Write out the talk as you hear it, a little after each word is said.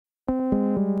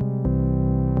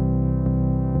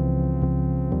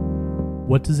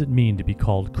What does it mean to be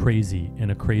called crazy in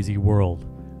a crazy world?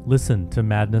 Listen to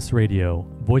Madness Radio,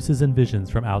 Voices and Visions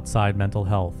from Outside Mental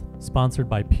Health, sponsored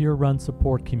by peer-run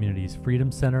support communities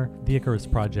Freedom Center, the Icarus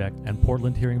Project, and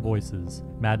Portland Hearing Voices.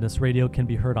 Madness Radio can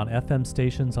be heard on FM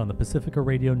stations on the Pacifica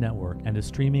Radio Network and is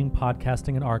streaming,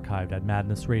 podcasting, and archived at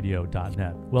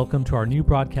madnessradio.net. Welcome to our new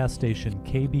broadcast station,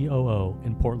 KBOO,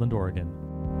 in Portland, Oregon.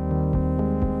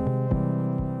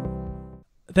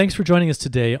 Thanks for joining us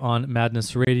today on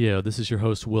Madness Radio. This is your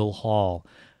host, Will Hall.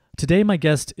 Today, my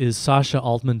guest is Sascha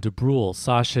Altman DuBrul.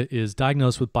 Sascha is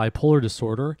diagnosed with bipolar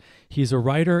disorder. He's a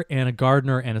writer and a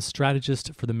gardener and a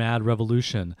strategist for the Mad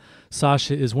Revolution.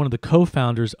 Sascha is one of the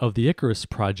co-founders of the Icarus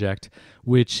Project,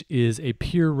 which is a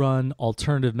peer-run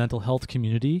alternative mental health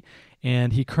community,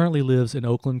 and he currently lives in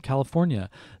Oakland, California.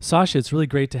 Sascha, it's really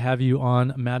great to have you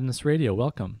on Madness Radio.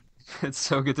 Welcome. It's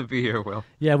so good to be here, Will.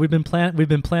 Yeah, we've been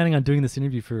planning on doing this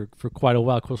interview for quite a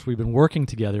while. Of course, we've been working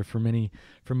together for many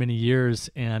years,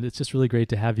 and it's just really great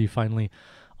to have you finally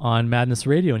on Madness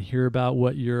Radio and hear about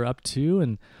what you're up to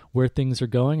and where things are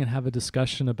going, and have a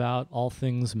discussion about all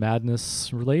things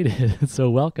madness related. So,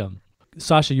 welcome,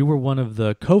 Sascha. You were one of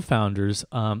the co-founders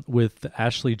with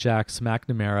Ashley Jacks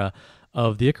McNamara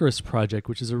of the Icarus Project,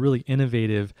 which is a really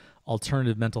innovative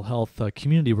alternative mental health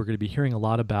community we're going to be hearing a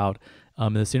lot about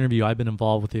in this interview. I've been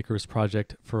involved with the Icarus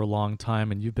Project for a long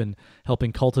time, and you've been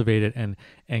helping cultivate it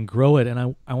and grow it.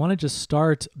 And I want to just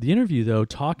start the interview, though,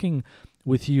 talking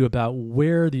with you about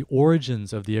where the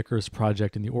origins of the Icarus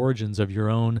Project and the origins of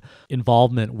your own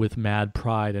involvement with Mad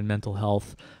Pride and mental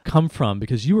health come from,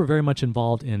 because you were very much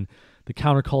involved in the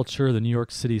counterculture, the New York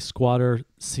City squatter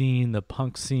scene, the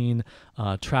punk scene,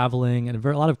 traveling, and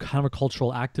a lot of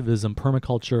countercultural activism,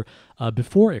 permaculture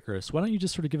before Icarus. Why don't you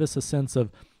just sort of give us a sense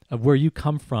of where you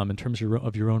come from in terms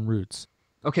of your own roots?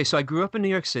 Okay, so I grew up in New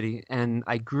York City, and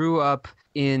I grew up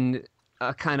in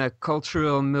a kind of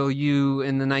cultural milieu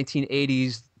in the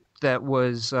 1980s that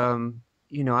was, I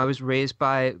was raised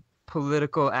by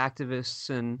political activists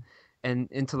and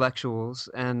intellectuals,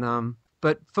 and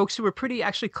but folks who were pretty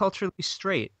actually culturally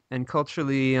straight and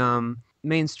culturally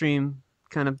mainstream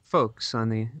kind of folks on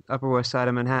the Upper West Side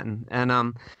of Manhattan.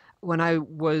 And when I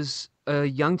was a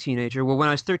young teenager, when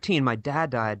I was 13, my dad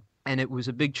died, and it was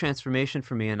a big transformation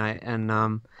for me. And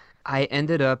I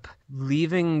ended up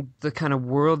leaving the kind of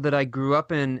world that I grew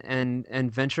up in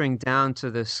and venturing down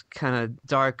to this kind of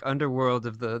dark underworld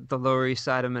of the Lower East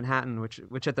Side of Manhattan,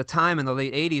 which at the time in the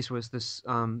late 80s was this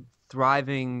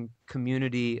thriving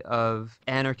community of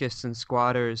anarchists and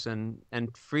squatters and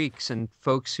freaks and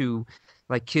folks who,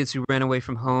 like kids who ran away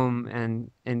from home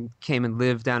and came and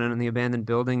lived down in the abandoned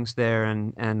buildings there,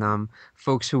 and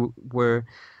folks who were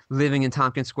living in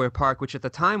Tompkins Square Park, which at the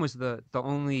time was the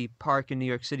only park in New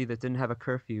York City that didn't have a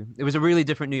curfew. It was a really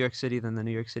different New York City than the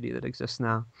New York City that exists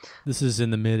now. This is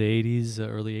in the mid-'80s,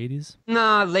 early '80s?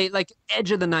 Nah, late, like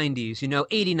edge of the 90s,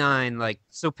 89. Like,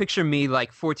 so picture me,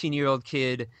 like 14-year-old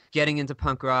kid getting into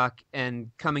punk rock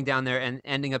and coming down there and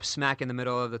ending up smack in the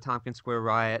middle of the Tompkins Square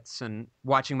riots and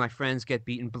watching my friends get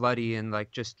beaten bloody and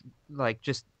just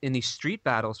in these street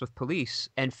battles with police,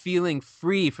 and feeling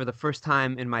free for the first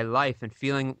time in my life, and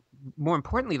feeling, more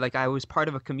importantly, like I was part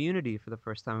of a community for the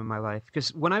first time in my life.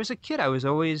 Because when I was a kid,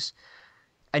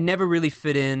 I never really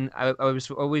fit in. I was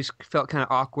always felt kind of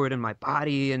awkward in my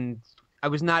body, and I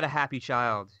was not a happy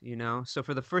child, So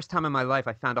for the first time in my life,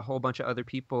 I found a whole bunch of other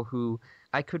people who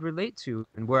I could relate to,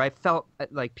 and where I felt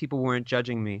like people weren't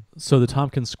judging me. So the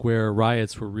Tompkins Square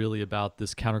riots were really about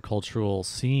this countercultural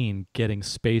scene getting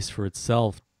space for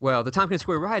itself. Well, the Tompkins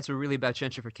Square riots were really about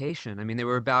gentrification. I mean, they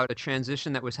were about a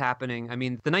transition that was happening. I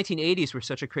mean, the 1980s were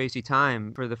such a crazy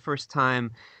time. For the first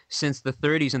time since the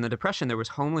 30s and the Depression, there was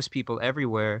homeless people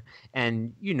everywhere.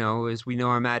 And, as we know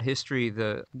our mad history,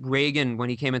 Reagan, when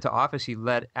he came into office, he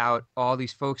let out all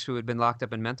these folks who had been locked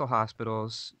up in mental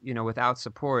hospitals, without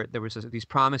support. There was these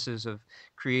promises of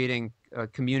creating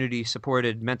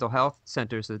community-supported mental health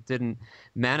centers that didn't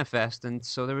manifest. And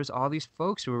so there was all these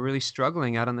folks who were really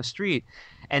struggling out on the street.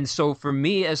 And so for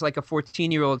me, as like a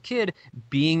 14-year-old kid,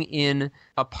 being in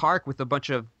a park with a bunch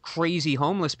of crazy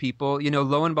homeless people,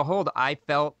 lo and behold, I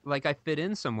felt like I fit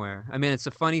in somewhere. I mean, it's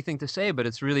a funny thing to say, but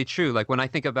it's really true. Like when I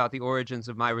think about the origins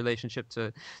of my relationship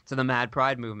to the Mad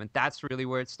Pride movement, that's really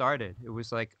where it started. It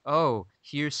was like, oh,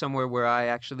 here's somewhere where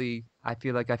I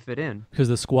feel like I fit in. Because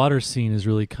the squatter scene is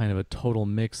really kind of a total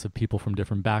mix of people from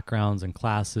different backgrounds and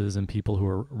classes, and people who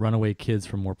are runaway kids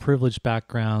from more privileged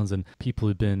backgrounds, and people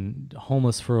who've been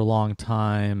homeless for a long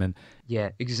time. And yeah,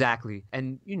 exactly.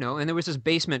 And, and there was this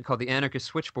basement called the Anarchist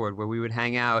Switchboard where we would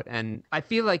hang out. And I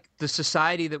feel like the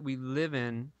society that we live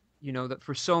in that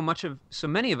for so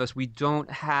many of us, we don't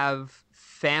have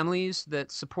families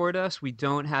that support us. We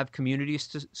don't have community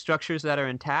structures that are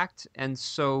intact. And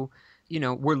so,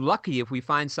 we're lucky if we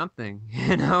find something,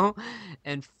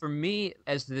 And for me,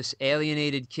 as this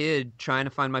alienated kid trying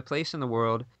to find my place in the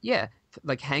world, yeah,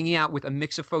 like hanging out with a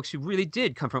mix of folks who really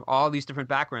did come from all these different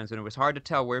backgrounds, and it was hard to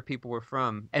tell where people were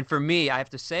from. And for me, I have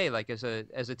to say, like as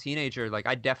a teenager, like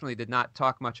I definitely did not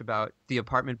talk much about the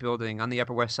apartment building on the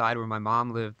Upper West Side where my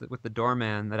mom lived with the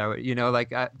doorman that I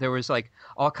would, there was like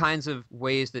all kinds of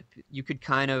ways that you could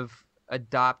kind of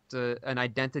adopt an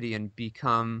identity and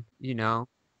become,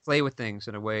 play with things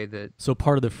in a way that. So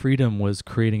part of the freedom was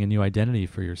creating a new identity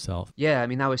for yourself. Yeah, I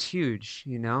mean that was huge, I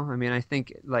mean I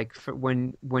think like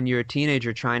when you're a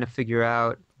teenager trying to figure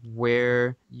out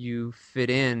where you fit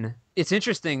in, it's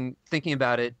interesting thinking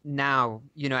about it now,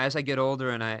 as I get older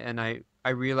and I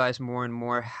realize more and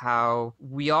more how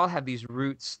we all have these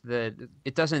roots that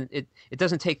it doesn't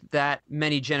take that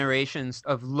many generations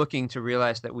of looking to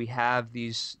realize that we have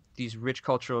these rich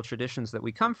cultural traditions that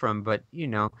we come from. But,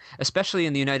 especially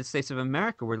in the United States of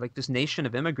America, we're like this nation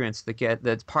of immigrants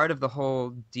that's part of the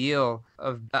whole deal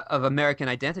of American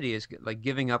identity is like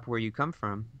giving up where you come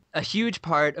from. A huge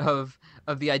part of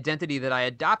the identity that I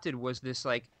adopted was this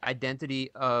like identity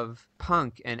of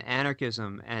punk and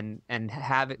anarchism and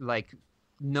have it like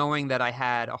knowing that I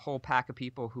had a whole pack of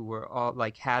people who were all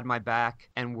like had my back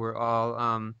and were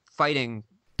all fighting.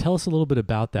 Tell us a little bit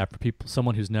about that for people,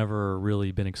 someone who's never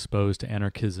really been exposed to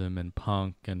anarchism and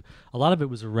punk. And a lot of it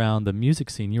was around the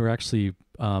music scene. You were actually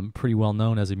pretty well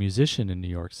known as a musician in New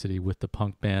York City with the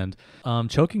punk band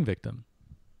Choking Victim.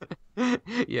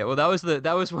 Yeah, well, that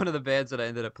was one of the bands that I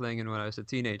ended up playing in when I was a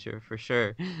teenager, for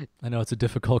sure. I know it's a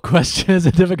difficult question. It's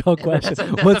a difficult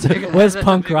question. What's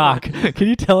punk rock? Can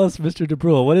you tell us, Mr.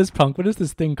 DuBrul, what is punk? What is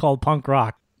this thing called punk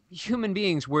rock? Human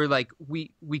beings, we're like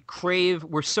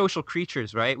we're social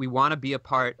creatures, right? We want to be a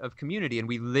part of community, and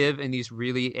we live in these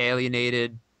really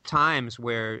alienated times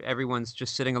where everyone's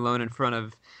just sitting alone in front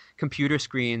of computer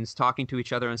screens talking to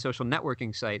each other on social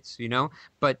networking sites,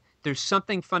 but there's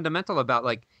something fundamental about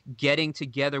like getting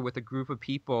together with a group of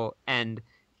people and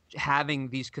having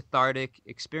these cathartic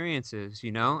experiences,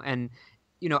 and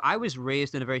I was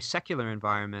raised in a very secular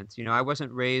environment. I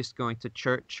wasn't raised going to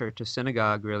church or to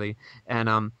synagogue really,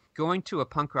 and going to a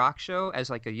punk rock show as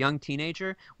like a young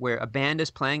teenager where a band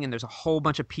is playing and there's a whole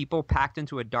bunch of people packed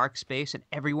into a dark space and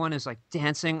everyone is like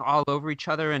dancing all over each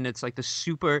other, and it's like the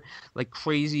super like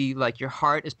crazy, like your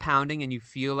heart is pounding and you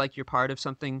feel like you're part of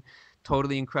something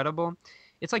totally incredible.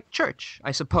 It's like church,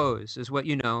 I suppose, is what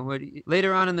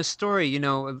later on in the story,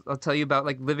 I'll tell you about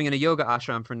like living in a yoga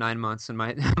ashram for 9 months and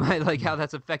my like how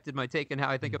that's affected my take and how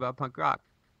I think about punk rock.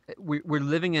 We're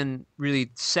living in really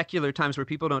secular times where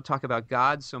people don't talk about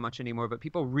God so much anymore, but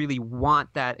people really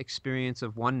want that experience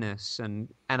of oneness. And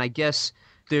I guess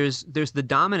there's the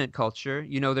dominant culture,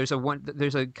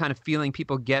 there's a kind of feeling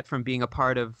people get from being a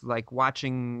part of like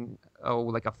watching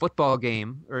like a football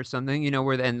game or something,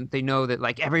 where then they know that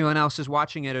like everyone else is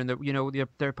watching it and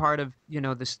they're part of,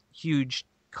 this huge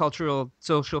cultural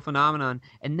social phenomenon.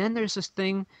 And then there's this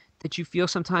thing that you feel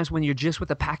sometimes when you're just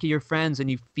with a pack of your friends and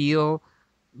you feel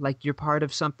like you're part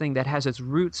of something that has its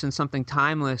roots in something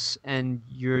timeless, and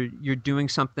you're doing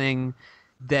something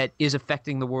that is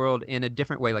affecting the world in a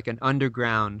different way, like an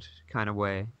underground kind of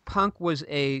way. Punk was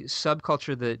a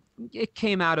subculture that it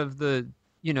came out of the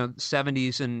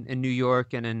 70s in New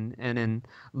York and in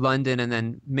London, and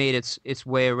then made its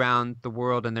way around the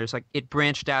world. And there's like it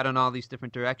branched out in all these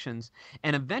different directions,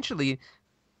 and eventually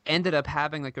ended up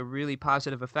having like a really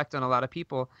positive effect on a lot of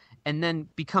people and then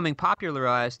becoming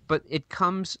popularized, but it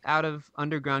comes out of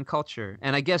underground culture.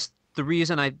 And I guess the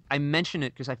reason I mention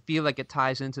it, because I feel like it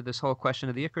ties into this whole question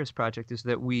of the Icarus Project, is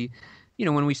that we,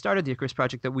 when we started the Icarus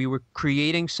Project, that we were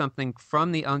creating something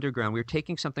from the underground. We were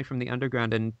taking something from the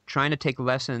underground and trying to take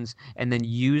lessons and then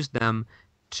use them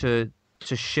to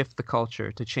shift the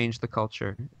culture, to change the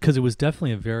culture. Because it was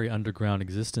definitely a very underground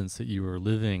existence that you were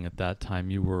living at that time.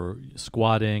 You were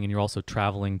squatting and you're also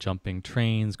traveling, jumping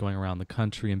trains, going around the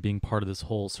country and being part of this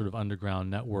whole sort of underground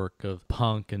network of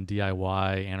punk and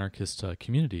DIY anarchist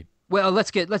community. Well,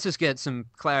 let's just get some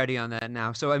clarity on that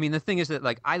now. So, I mean, the thing is that,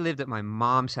 like, I lived at my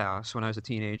mom's house when I was a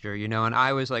teenager, and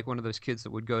I was, like, one of those kids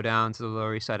that would go down to the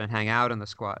Lower East Side and hang out in the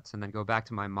squats and then go back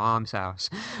to my mom's house.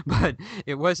 But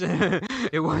it wasn't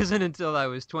until I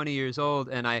was 20 years old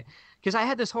because I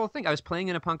had this whole thing. I was playing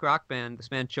in a punk rock band, this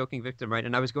band Choking Victim, right?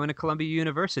 And I was going to Columbia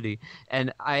University,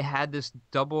 and I had this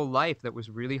double life that was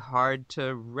really hard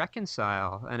to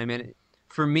reconcile. And I mean,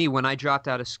 for me, when I dropped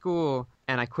out of school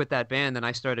and I quit that band and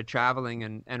I started traveling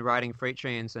and riding freight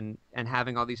trains and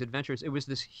having all these adventures. It was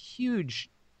this huge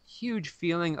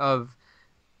feeling of,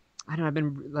 I don't know, I've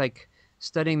been like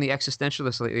studying the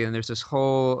existentialists lately, and there's this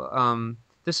whole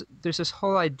there's this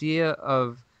whole idea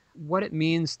of what it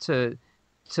means to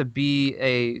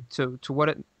be to what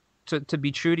it to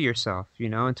be true to yourself, you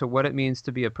know, and to what it means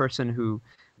to be a person who,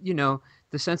 you know,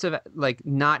 the sense of like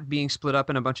not being split up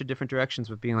in a bunch of different directions,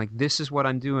 but being like, this is what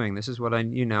I'm doing, this is what I,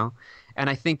 you know. And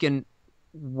I think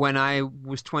when I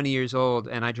was 20 years old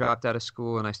and I dropped out of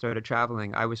school and I started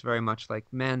traveling, I was very much like,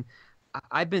 man,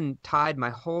 I've been tied my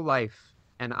whole life,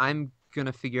 and I'm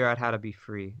gonna figure out how to be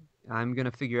free. I'm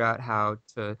gonna figure out how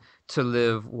to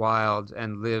live wild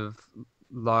and live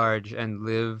large and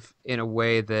live in a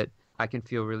way that I can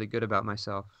feel really good about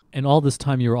myself. And all this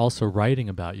time, you were also writing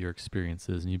about your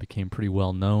experiences, and you became pretty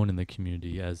well known in the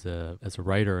community as a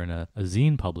writer and a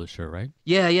zine publisher, right?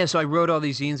 Yeah. So I wrote all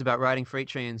these zines about riding freight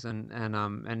trains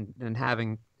and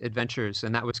having adventures,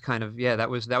 and that was kind of, that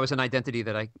was an identity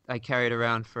that I carried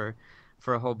around for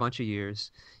a whole bunch of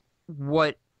years.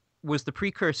 What was the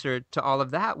precursor to all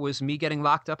of that was me getting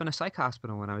locked up in a psych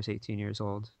hospital when I was 18 years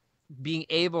old. Being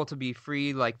able to be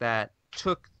free like that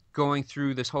took going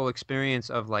through this whole experience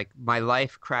of like my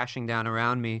life crashing down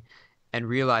around me and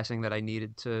realizing that I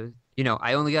needed to, you know,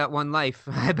 I only got one life.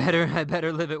 I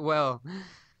better live it well.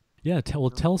 Yeah,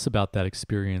 tell us about that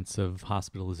experience of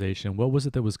hospitalization. What was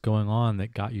it that was going on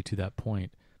that got you to that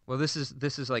point? Well, this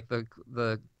is like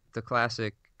the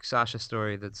classic Sascha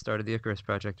story that started the Icarus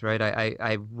Project, right?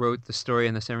 I wrote the story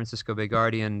in the San Francisco Bay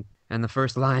Guardian, and the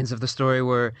first lines of the story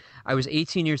were, I was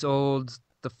 18 years old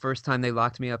the first time they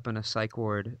locked me up in a psych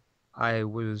ward. I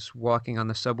was walking on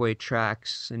the subway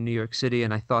tracks in New York City,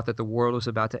 and I thought that the world was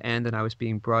about to end, and I was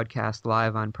being broadcast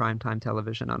live on primetime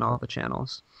television on all the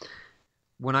channels.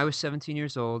 When I was 17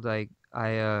 years old, I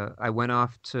went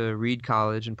off to Reed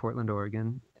College in Portland,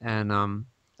 Oregon, and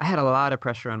I had a lot of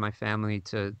pressure on my family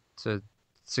to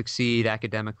succeed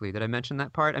academically. Did I mention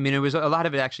that part? I mean, it was a lot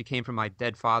of it actually came from my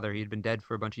dead father. He had been dead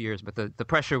for a bunch of years, but the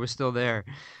pressure was still there.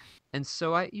 And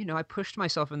so I pushed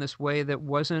myself in this way that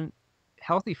wasn't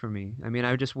healthy for me. I mean,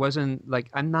 I just wasn't like,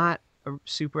 I'm not a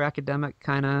super academic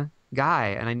kind of guy,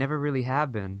 and I never really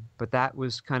have been. But that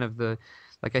was kind of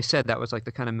like I said, that was like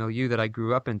the kind of milieu that I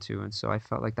grew up into. And so I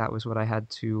felt like that was what I had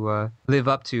to live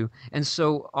up to. And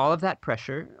so all of that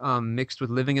pressure mixed with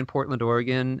living in Portland,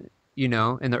 Oregon, you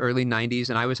know, in the early 90s.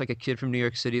 And I was like a kid from New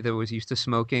York City that was used to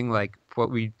smoking like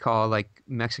what we'd call like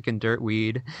Mexican dirt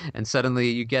weed. And suddenly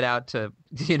you get out to,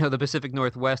 you know, the Pacific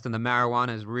Northwest, and the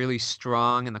marijuana is really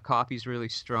strong and the coffee's really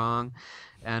strong.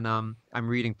 And I'm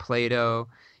reading Plato,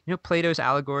 you know, Plato's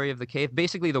allegory of the cave.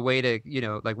 Basically the way to, you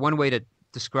know, like one way to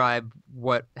describe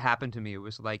what happened to me, it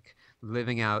was like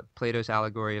living out Plato's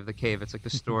allegory of the cave. It's like the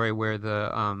story where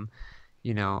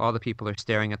you know, all the people are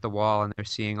staring at the wall and they're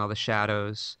seeing all the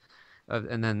shadows.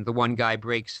 And then the one guy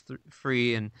breaks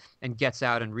free and gets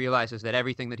out and realizes that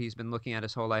everything that he's been looking at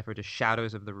his whole life are just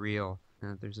shadows of the real.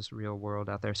 There's this real world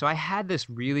out there. So I had this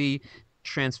really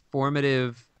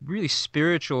transformative, really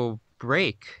spiritual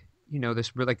break, you know,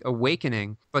 this like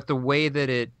awakening. But the way that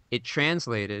it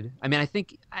translated, I mean,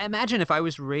 I imagine if I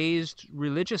was raised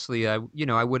religiously, I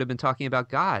would have been talking about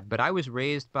God. But I was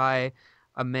raised by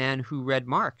a man who read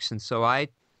Marx, and so I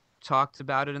talked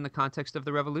about it in the context of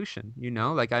the revolution, you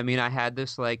know, like, I mean, I had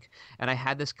this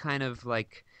kind of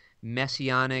like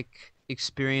messianic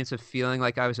experience of feeling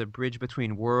like I was a bridge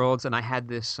between worlds. And I had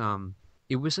this,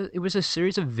 it was a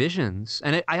series of visions.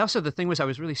 And I also, the thing was, I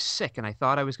was really sick and I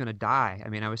thought I was going to die. I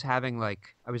mean, I was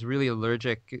really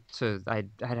allergic to, I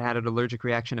had an allergic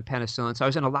reaction to penicillin. So I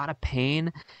was in a lot of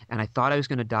pain and I thought I was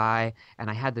going to die. And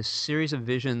I had this series of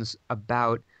visions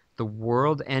about the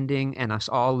world ending and us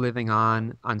all living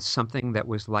on something that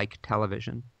was like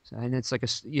television. And it's like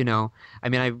you know, I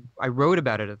mean, I wrote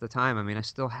about it at the time. I mean, I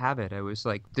still have it. It was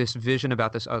like this vision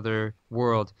about this other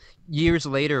world. Years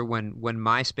later, when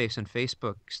MySpace and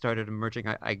Facebook started emerging,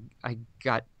 I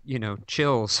got, you know,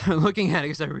 chills looking at it,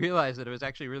 because I realized that it was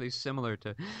actually really similar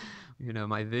to, you know,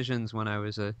 my visions when I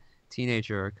was a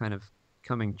teenager are kind of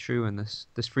coming true in this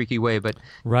freaky way. But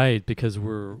right, because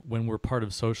when we're part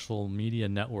of social media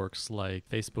networks like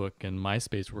Facebook and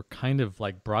MySpace, we're kind of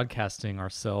like broadcasting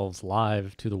ourselves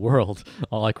live to the world,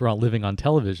 like we're all living on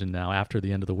television now after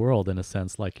the end of the world, in a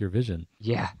sense, like your vision.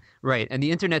 Yeah, right. And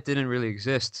the internet didn't really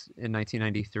exist in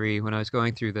 1993 when I was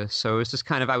going through this, so it was just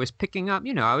kind of, I was picking up,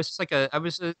 you know, I was just like I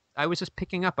was just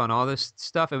picking up on all this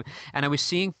stuff, and I was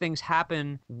seeing things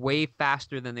happen way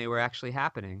faster than they were actually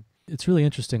happening. It's really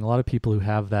interesting. A lot of people who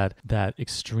have that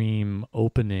extreme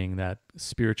opening, that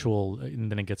spiritual, and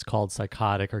then it gets called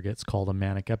psychotic or gets called a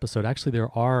manic episode. Actually,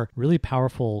 there are really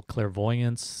powerful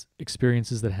clairvoyance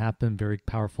experiences that happen, very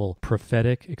powerful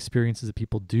prophetic experiences that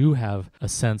people do have a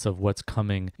sense of what's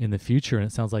coming in the future. And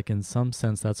it sounds like in some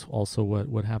sense that's also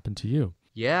what happened to you.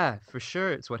 Yeah, for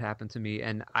sure. It's what happened to me.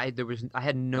 And I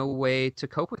had no way to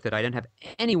cope with it. I didn't have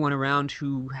anyone around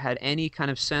who had any kind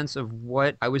of sense of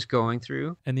what I was going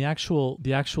through. And the actual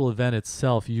event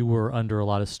itself, you were under a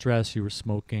lot of stress. You were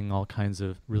smoking all kinds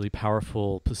of really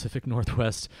powerful Pacific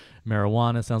Northwest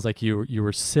marijuana. It sounds like you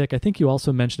were sick. I think you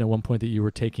also mentioned at one point that you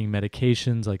were taking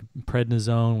medications like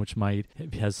prednisone, which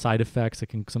has side effects that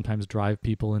can sometimes drive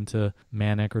people into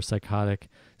manic or psychotic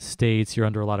states. You're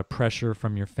under a lot of pressure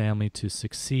from your family to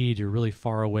succeed. You're really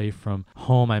far away from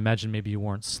home. I imagine maybe you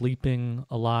weren't sleeping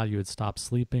a lot. You had stopped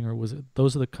sleeping, or was it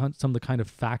those are some of the kind of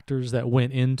factors that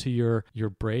went into your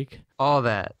break? All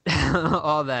that,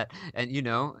 all that. And,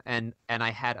 and I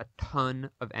had a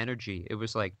ton of energy. It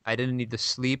was like, I didn't need to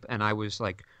sleep, and I was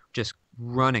like just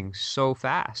running so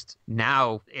fast.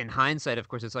 Now, in hindsight, of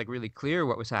course, it's like really clear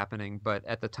what was happening, but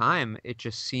at the time, it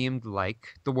just seemed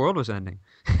like the world was ending,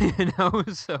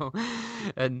 So,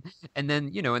 and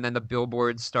then, and then the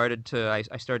billboards started I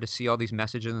started to see all these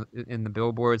messages in the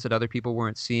billboards that other people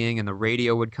weren't seeing, and the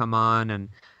radio would come on, and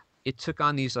it took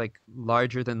on these like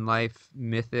larger than life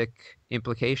mythic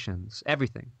implications,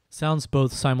 everything. Sounds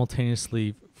both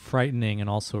simultaneously frightening and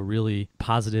also really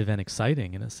positive and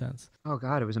exciting in a sense. Oh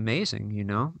God, it was amazing,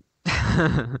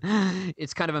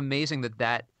 It's kind of amazing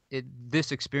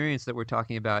this experience that we're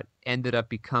talking about ended up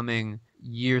becoming,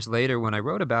 years later when I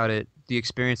wrote about it, the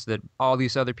experience that all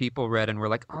these other people read and were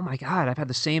like, oh my God, I've had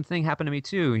the same thing happen to me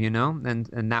too,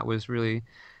 and that was really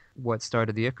what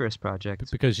started the Icarus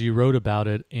Project. Because you wrote about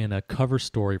it in a cover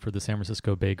story for the San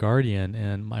Francisco Bay Guardian,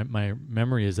 and my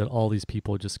memory is that all these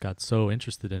people just got so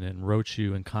interested in it and wrote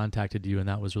you and contacted you, and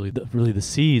that was really the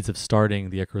seeds of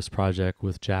starting the Icarus Project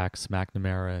with Jax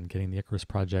McNamara and getting the Icarus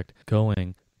Project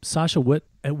going. Sascha,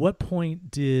 at what point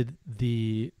did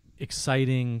the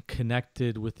exciting,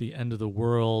 connected with the end of the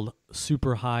world,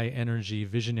 super high energy,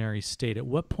 visionary state, at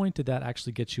what point did that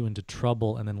actually get you into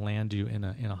trouble and then land you in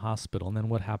a hospital? And then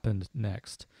what happened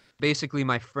next? Basically,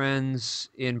 my friends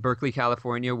in Berkeley,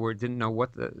 California didn't know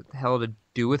what the hell to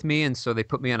do with me, and so they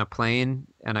put me on a plane,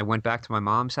 and I went back to my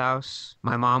mom's house.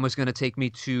 My mom was going to take me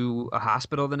to a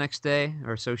hospital the next day,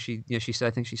 or so she said.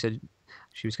 I think she said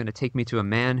she was going to take me to a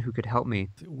man who could help me.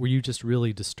 Were you just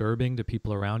really disturbing to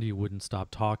people around you? You wouldn't stop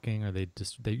talking, or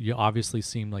you obviously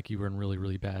seemed like you were in really,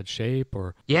 really bad shape,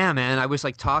 or? Yeah, man, I was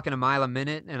like talking a mile a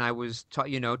minute, and I was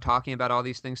talking about all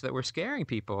these things that were scaring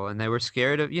people, and they were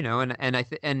scared of,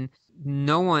 and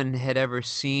no one had ever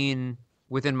seen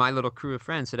within my little crew of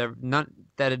friends that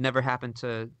had never happened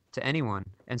to anyone.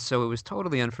 And so it was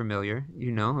totally unfamiliar,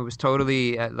 it was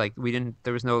totally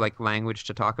there was no like language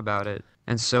to talk about it.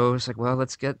 And so it was like, well,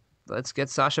 let's get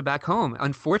Sascha back home.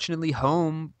 Unfortunately,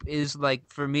 home is like,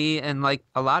 for me and like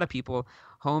a lot of people,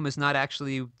 home is not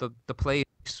actually the place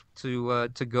to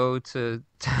go to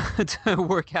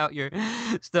work out your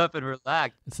stuff and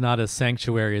relax. It's not a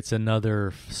sanctuary. It's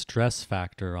another stress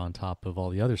factor on top of all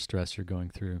the other stress you're going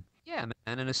through. Yeah,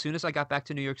 man. And as soon as I got back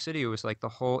to New York City, it was like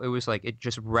it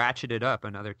just ratcheted up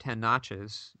another 10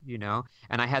 notches,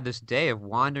 And I had this day of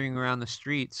wandering around the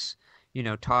streets,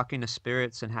 talking to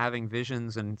spirits and having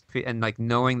visions and like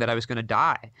knowing that I was going to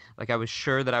die. Like I was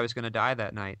sure that I was going to die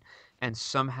that night. And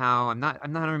somehow, I'm not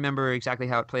remember exactly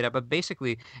how it played out, but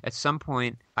basically at some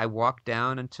point I walked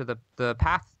down into the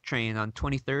PATH train on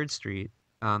 23rd Street,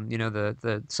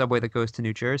 the subway that goes to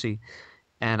New Jersey.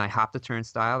 And I hopped the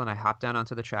turnstile and I hopped down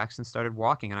onto the tracks and started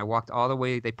walking. And I walked all the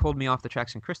way. They pulled me off the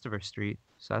tracks in Christopher Street.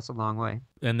 So that's a long way.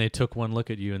 And they took one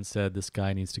look at you and said, this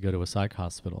guy needs to go to a psych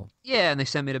hospital. Yeah, and they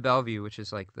sent me to Bellevue, which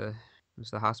is like it was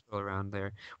the hospital around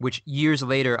there, which years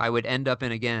later I would end up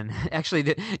in again.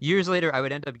 Actually, years later I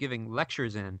would end up giving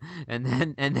lectures in, and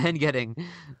then getting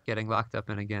locked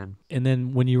up in again. And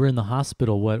then when you were in the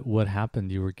hospital, what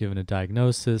happened? You were given a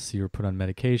diagnosis, you were put on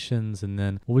medications, and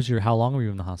then how long were you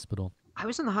in the hospital? I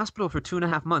was in the hospital for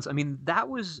 2.5 months. I mean, that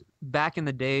was back in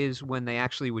the days when they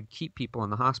actually would keep people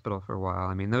in the hospital for a while.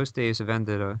 I mean, those days have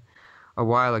ended a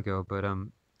while ago, but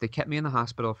they kept me in the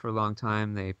hospital for a long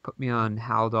time. They put me on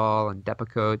Haldol and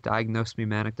Depakote, diagnosed me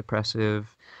manic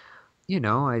depressive.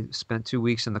 I spent 2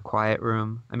 weeks in the quiet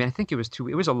room. I mean, I think it was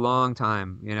it was a long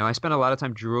time. I spent a lot of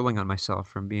time drooling on myself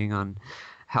from being on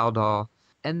Haldol.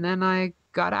 And then I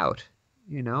got out,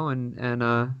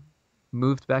 and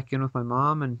moved back in with my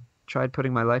mom and tried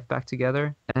putting my life back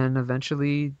together, and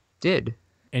eventually did.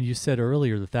 And you said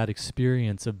earlier that that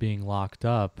experience of being locked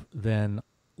up then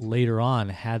later on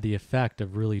had the effect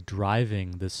of really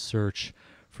driving this search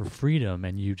for freedom,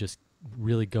 and you just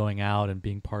really going out and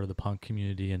being part of the punk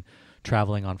community and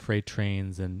traveling on freight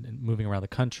trains and moving around the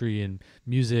country and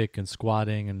music and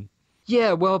squatting and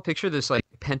Yeah, well, picture this like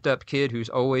pent up kid who's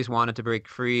always wanted to break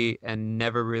free and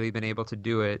never really been able to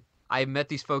do it. I met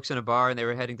these folks in a bar and they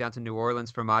were heading down to New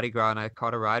Orleans for Mardi Gras, and I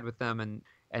caught a ride with them, and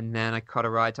then I caught a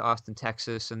ride to Austin,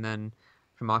 Texas, and then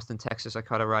from Austin, Texas, I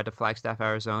caught a ride to Flagstaff,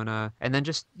 Arizona, and then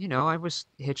just, I was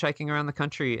hitchhiking around the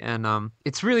country. And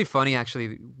it's really funny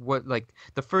actually what like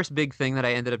the first big thing that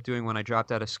I ended up doing when I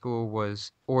dropped out of school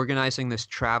was organizing this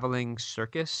traveling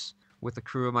circus with a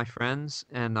crew of my friends.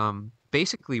 And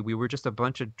basically we were just a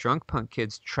bunch of drunk punk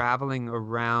kids traveling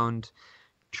around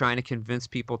trying to convince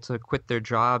people to quit their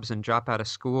jobs and drop out of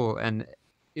school. And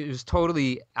it was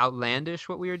totally outlandish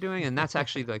what we were doing. And that's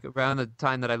actually like around the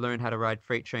time that I learned how to ride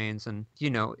freight trains. And,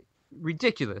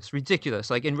 ridiculous, ridiculous.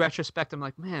 Like in retrospect, I'm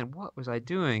like, man, what was I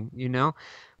doing?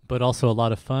 but also a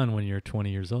lot of fun when you're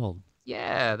 20 years old.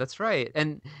 Yeah, that's right.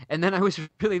 And then I was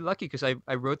really lucky because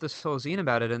I wrote this whole zine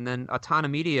about it, and then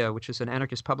Autona Media, which is an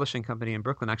anarchist publishing company in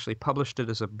Brooklyn, actually published it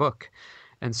as a book.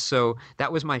 And so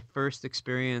that was my first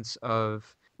experience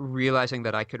of realizing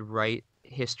that I could write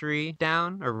history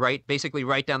down, or basically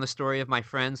write down the story of my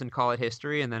friends and call it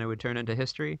history, and then it would turn into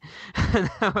history.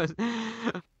 And that was,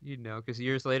 because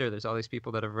years later, there's all these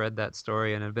people that have read that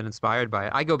story and have been inspired by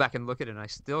it. I go back and look at it and I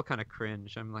still kind of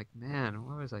cringe. I'm like, man,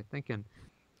 what was I thinking?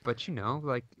 But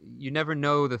like you never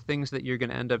know the things that you're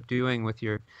going to end up doing with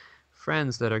your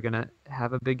friends that are going to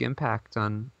have a big impact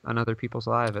on other people's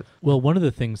lives. Well, one of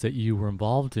the things that you were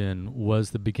involved in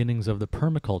was the beginnings of the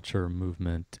permaculture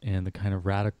movement and the kind of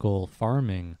radical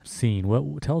farming scene.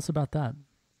 Tell us about that.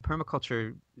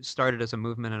 Permaculture started as a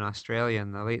movement in Australia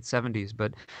in the late 70s,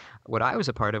 but what I was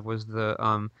a part of was the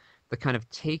kind of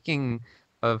taking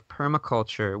of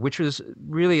permaculture, which was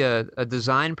really a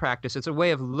design practice. It's a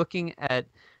way of looking at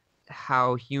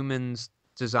how humans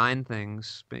design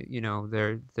things,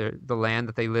 the land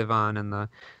that they live on and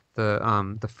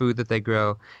the food that they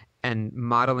grow, and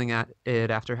modeling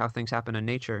it after how things happen in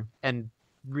nature, and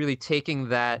really taking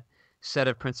that set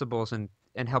of principles and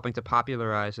helping to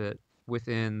popularize it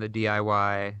within the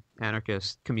DIY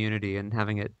anarchist community and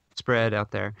having it spread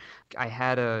out there. I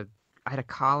had a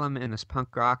column in this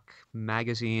punk rock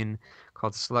magazine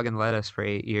called Slug and Lettuce for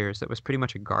 8 years that was pretty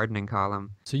much a gardening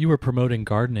column. So you were promoting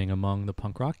gardening among the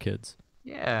punk rock kids.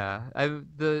 Yeah,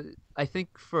 I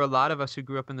think for a lot of us who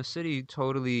grew up in the city,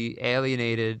 totally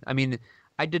alienated. I mean,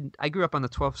 I grew up on the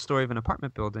 12th story of an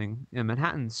apartment building in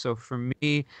Manhattan, so for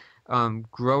me,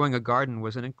 growing a garden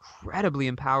was an incredibly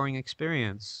empowering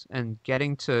experience, and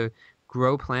getting to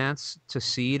grow plants to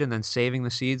seed and then saving the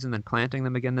seeds and then planting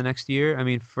them again the next year. I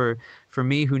mean, for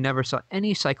me who never saw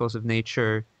any cycles of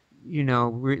nature,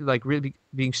 really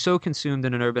being so consumed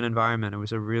in an urban environment, it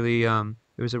was a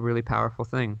really powerful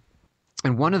thing.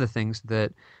 And one of the things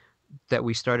that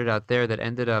we started out there that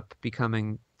ended up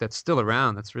becoming, that's still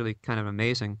around, that's really kind of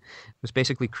amazing, was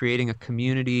basically creating a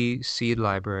community seed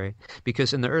library.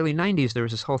 Because in the early 90s, there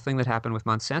was this whole thing that happened with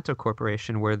Monsanto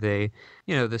Corporation where they,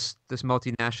 this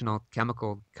multinational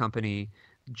chemical company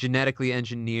genetically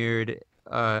engineered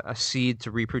a seed to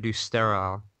reproduce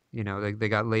sterile. They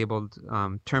got labeled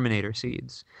Terminator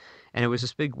seeds. And it was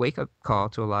this big wake-up call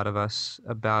to a lot of us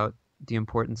about the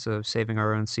importance of saving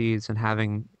our own seeds and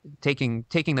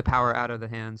taking the power out of the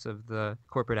hands of the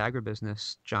corporate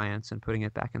agribusiness giants and putting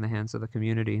it back in the hands of the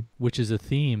community. Which is a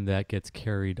theme that gets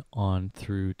carried on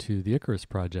through to the Icarus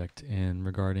Project in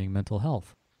regarding mental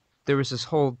health. There was this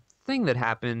whole thing that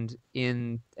happened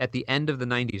at the end of the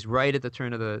 90s, right at the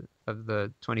turn of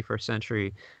the 21st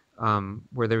century,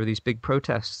 where there were these big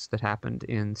protests that happened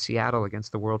in Seattle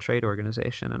against the World Trade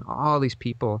Organization, and all these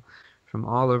people from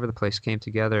all over the place came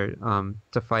together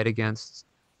to fight against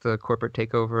the corporate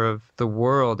takeover of the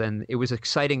world. And it was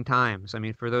exciting times. I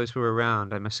mean, for those who were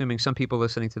around, I'm assuming some people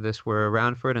listening to this were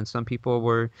around for it, and some people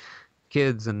were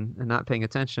kids and not paying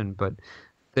attention. But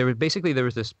there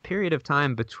was this period of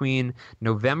time between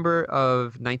November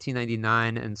of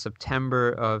 1999 and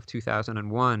September of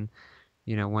 2001,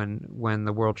 when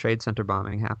the World Trade Center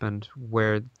bombing happened,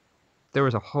 where there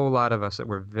was a whole lot of us that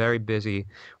were very busy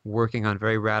working on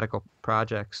very radical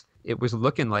projects. It was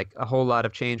looking like a whole lot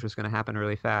of change was going to happen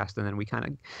really fast, and then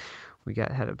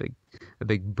had a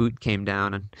big boot came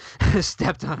down and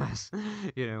stepped on us.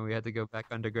 We had to go back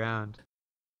underground.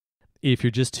 If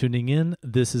you're just tuning in,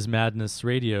 this is Madness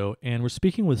Radio, and we're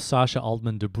speaking with Sascha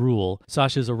Altman DuBrul.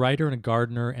 Sascha is a writer and a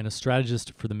gardener and a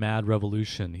strategist for the Mad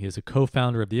Revolution. He is a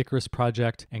co-founder of the Icarus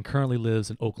Project and currently lives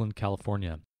in Oakland,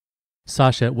 California.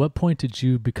 Sascha, at what point did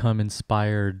you become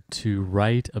inspired to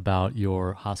write about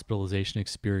your hospitalization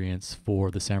experience for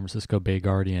the San Francisco Bay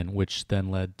Guardian, which then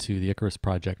led to the Icarus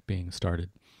Project being started?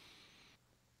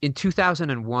 In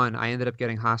 2001, I ended up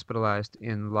getting hospitalized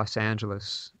in Los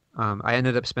Angeles. I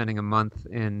ended up spending a month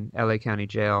in LA County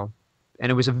Jail,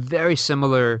 and it was a very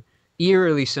similar,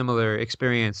 eerily similar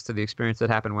experience to the experience that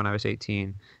happened when I was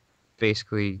 18.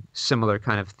 Basically, similar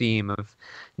kind of theme of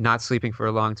not sleeping for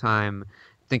a long time,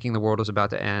 thinking the world was about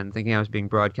to end, thinking I was being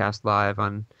broadcast live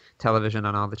on television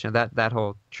on all the channels, that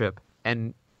whole trip.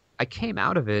 And I came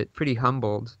out of it pretty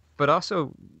humbled, but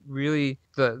also really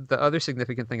the other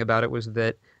significant thing about it was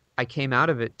that I came out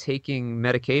of it taking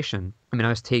medication. I mean, I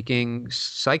was taking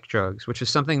psych drugs, which is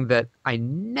something that I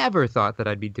never thought that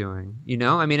I'd be doing, you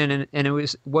know? I mean, and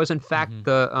it was in fact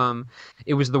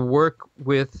it was the work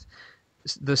with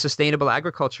the sustainable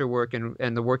agriculture work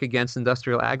and the work against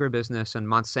industrial agribusiness and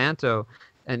Monsanto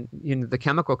and, you know, the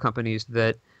chemical companies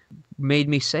that made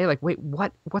me say, like, wait,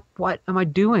 what am I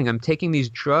doing? I'm taking these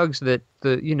drugs that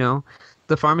the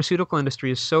pharmaceutical industry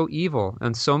is so evil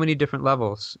on so many different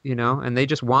levels, you know, and they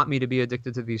just want me to be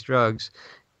addicted to these drugs.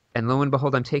 And lo and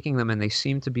behold, I'm taking them and they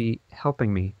seem to be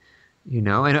helping me, you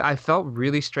know, and I felt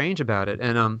really strange about it.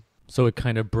 And so it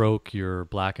kind of broke your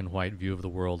black and white view of the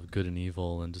world, good and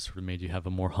evil, and just sort of made you have a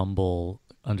more humble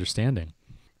understanding.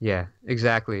 Yeah,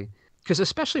 exactly. Because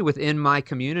especially within my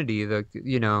community,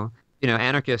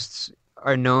 anarchists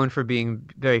are known for being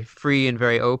very free and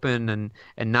very open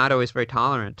and not always very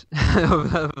tolerant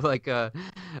of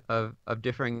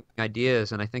differing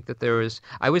ideas. And I think that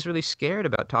I was really scared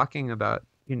about talking about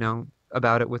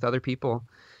it with other people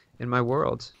in my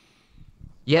world.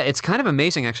 Yeah, it's kind of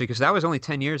amazing actually, because that was only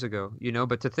 10 years ago, you know,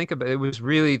 but to think about it,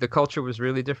 the culture was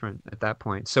really different at that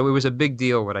point. So it was a big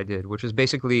deal what I did, which was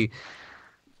basically,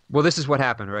 well, this is what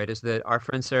happened, right? Is that our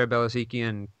friend Sarah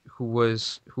Belazikian,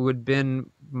 who had been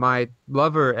my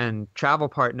lover and travel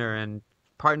partner and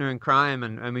partner in crime,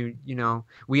 and I mean, you know,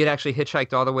 we had actually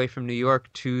hitchhiked all the way from New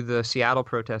York to the Seattle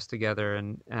protest together,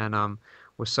 and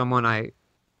was someone I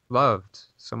loved,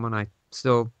 someone I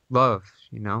still love,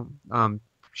 you know.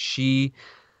 She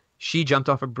jumped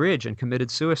off a bridge and committed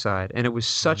suicide, and it was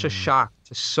such a shock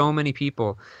to so many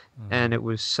people, and it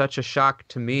was such a shock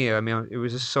to me. I mean, it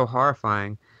was just so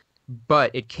horrifying.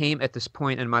 But it came at this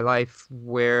point in my life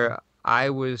where I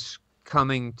was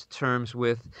coming to terms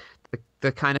with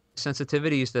the kind of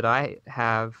sensitivities that I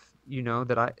have, you know,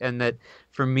 that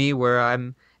for me, where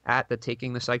I'm at, that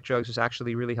taking the psych drugs is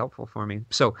actually really helpful for me.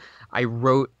 So I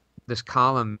wrote this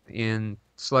column in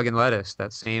Slug and Lettuce,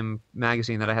 that same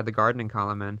magazine that I had the gardening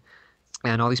column in,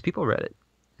 and all these people read it.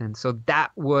 And so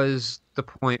that was the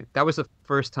point. That was the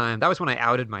first time. That was when I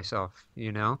outed myself,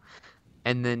 you know.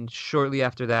 And then shortly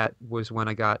after that was when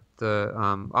I got the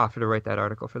offer to write that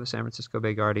article for the San Francisco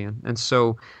Bay Guardian. And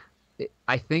so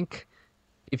I think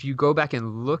if you go back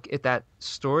and look at that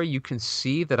story, you can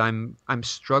see that I'm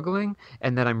struggling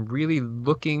and that I'm really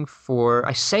looking for,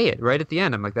 I say it right at the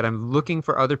end, I'm like, that I'm looking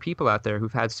for other people out there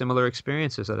who've had similar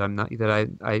experiences, that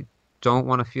I don't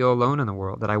want to feel alone in the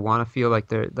world, that I want to feel like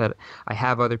that I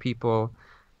have other people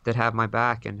that have my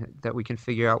back and that we can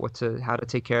figure out how to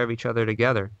take care of each other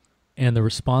together. And the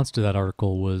response to that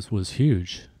article was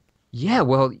huge. Yeah,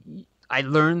 well, I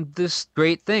learned this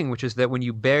great thing, which is that when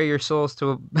you bare your soul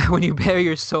to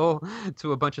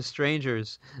a bunch of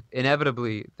strangers,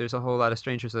 inevitably there's a whole lot of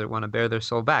strangers that want to bare their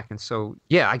soul back. And so,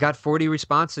 yeah, I got 40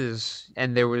 responses,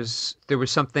 and there was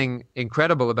something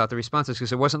incredible about the responses,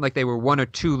 because it wasn't like they were 1 or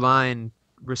 2 line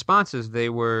responses. They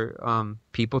were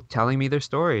people telling me their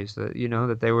stories that, you know,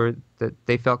 that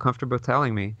they felt comfortable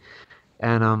telling me.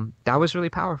 And that was really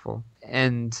powerful.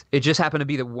 And it just happened to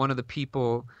be that one of the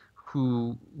people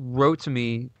who wrote to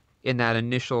me in that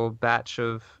initial batch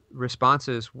of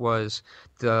responses was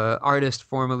the artist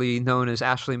formerly known as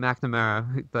Ashley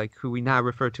McNamara, who we now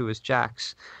refer to as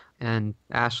Jax. And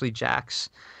Ashley, Jax,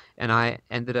 and I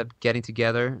ended up getting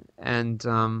together, and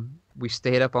we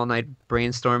stayed up all night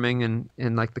brainstorming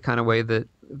in like the kind of way that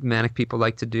manic people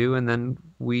like to do. And then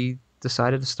we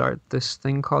decided to start this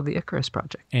thing called the Icarus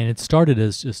Project. And it started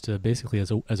as just basically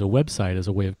as a website, as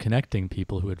a way of connecting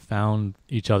people who had found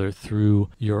each other through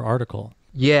your article.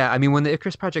 Yeah, I mean, when the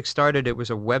Icarus Project started, it was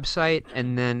a website,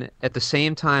 and then at the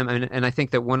same time, and I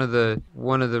think that one of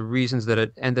the reasons that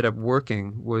it ended up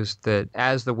working was that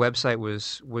as the website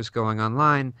was going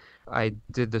online, I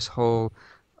did this whole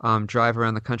drive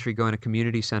around the country going to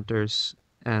community centers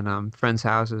friends'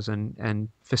 houses and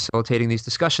facilitating these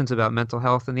discussions about mental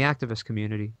health in the activist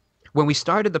community. When we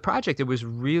started the project, it was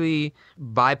really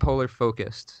bipolar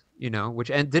focused, which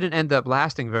didn't end up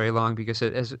lasting very long because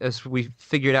as we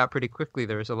figured out pretty quickly,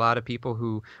 there was a lot of people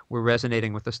who were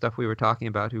resonating with the stuff we were talking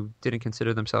about who didn't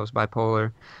consider themselves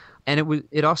bipolar. And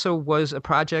it also was a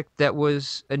project that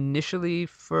was initially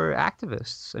for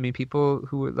activists. I mean, people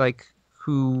who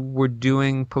were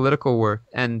doing political work,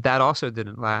 and that also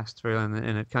didn't last very long,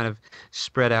 and it kind of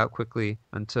spread out quickly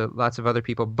onto lots of other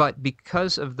people. But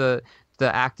because of the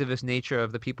activist nature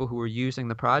of the people who were using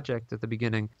the project at the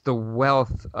beginning, the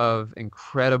wealth of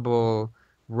incredible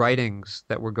writings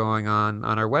that were going on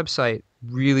our website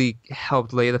really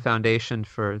helped lay the foundation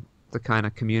for the kind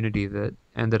of community that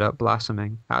ended up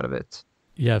blossoming out of it.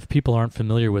 Yeah, if people aren't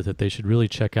familiar with it, they should really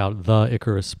check out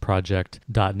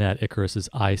theicarusproject.net. Icarus is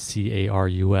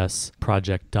ICARUS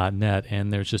project.net,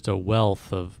 and there's just a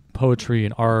wealth of poetry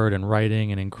and art and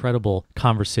writing and incredible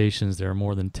conversations. There are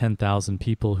more than 10,000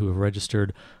 people who have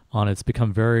registered on it. It's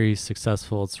become very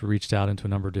successful. It's reached out into a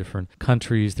number of different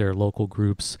countries. There are local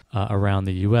groups around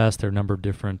the U.S. There are a number of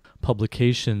different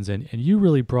publications, and you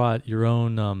really brought your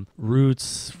own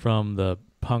roots from the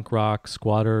punk rock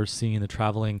squatter scene, the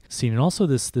traveling scene, and also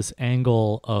this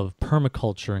angle of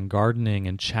permaculture and gardening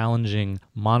and challenging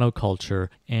monoculture.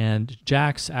 And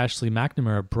Jax Ashley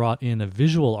McNamara brought in a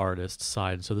visual artist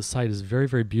side. So the site is very,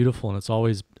 very beautiful, and it's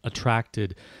always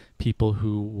attracted people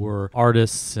who were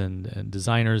artists and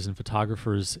designers and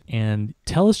photographers. And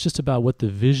tell us just about what the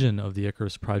vision of the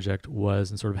Icarus Project was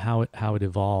and sort of how it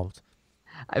evolved.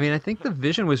 I mean, I think the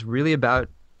vision was really about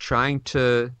trying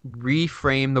to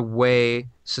reframe the way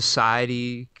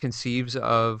society conceives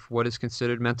of what is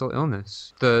considered mental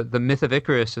illness. The myth of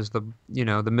Icarus is the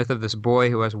myth of this boy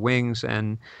who has wings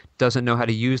and doesn't know how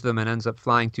to use them and ends up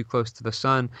flying too close to the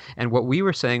sun. And what we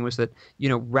were saying was that,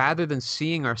 rather than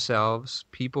seeing ourselves,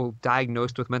 people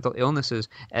diagnosed with mental illnesses,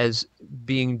 as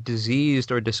being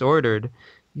diseased or disordered,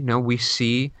 we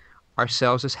see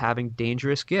ourselves as having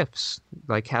dangerous gifts,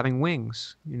 like having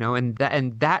wings, and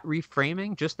that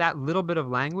reframing, just that little bit of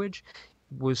language,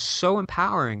 was so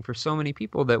empowering for so many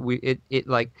people that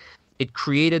it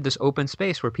created this open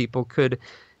space where people could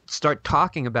start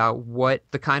talking about what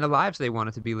the kind of lives they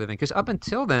wanted to be living. Because up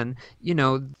until then,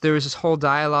 there was this whole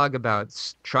dialogue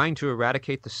about trying to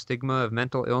eradicate the stigma of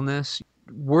mental illness.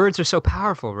 Words are so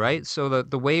powerful, right? So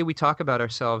the way we talk about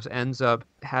ourselves ends up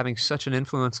having such an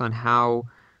influence on how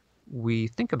we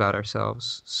think about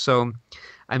ourselves. So,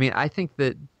 I mean, I think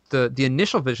that the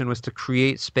initial vision was to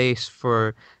create space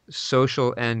for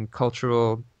social and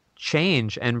cultural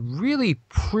change, and really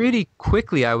pretty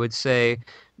quickly, I would say,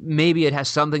 maybe it has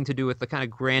something to do with the kind of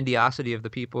grandiosity of the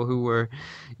people who were,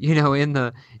 in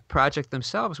the project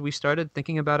themselves. We started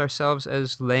thinking about ourselves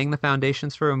as laying the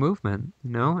foundations for a movement,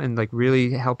 and like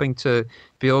really helping to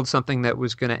build something that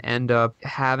was going to end up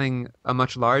having a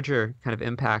much larger kind of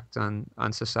impact on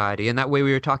society. And that way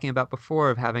we were talking about before,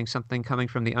 of having something coming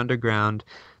from the underground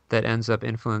that ends up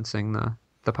influencing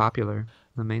the popular,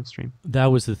 the mainstream. That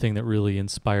was the thing that really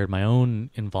inspired my own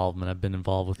involvement. I've been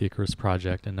involved with the Icarus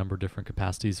Project in a number of different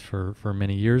capacities for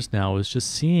many years now. Is just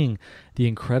seeing the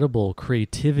incredible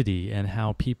creativity and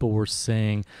how people were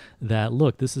saying that,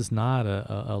 look, this is not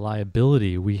a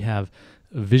liability. We have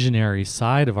a visionary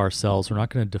side of ourselves. We're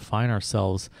not going to define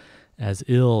ourselves as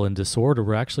ill and disorder.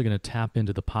 We're actually going to tap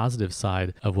into the positive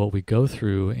side of what we go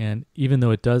through. And even though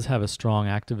it does have a strong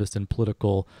activist and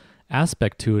political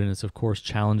aspect to it, and it's of course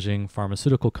challenging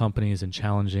pharmaceutical companies and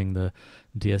challenging the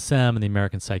DSM and the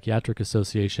American Psychiatric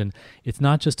Association, it's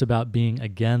not just about being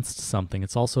against something.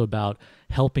 It's also about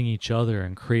helping each other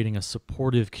and creating a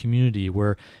supportive community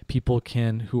where people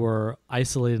who are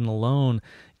isolated and alone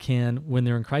when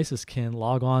they're in crisis, can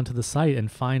log on to the site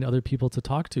and find other people to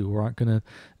talk to who aren't going to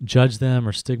judge them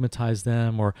or stigmatize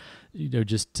them or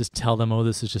just tell them, oh,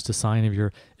 this is just a sign of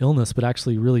your illness, but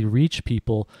actually really reach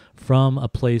people from a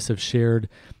place of shared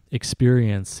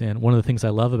experience. And one of the things I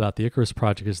love about the Icarus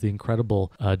Project is the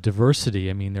incredible diversity.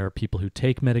 I mean, there are people who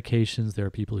take medications, there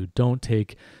are people who don't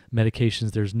take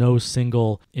medications. There's no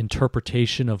single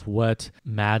interpretation of what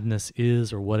madness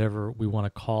is or whatever we want to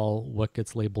call what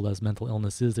gets labeled as mental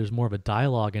illness is. There's more of a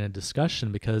dialogue and a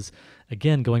discussion because,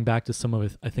 again, going back to some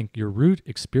of, I think, your root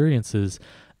experiences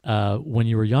when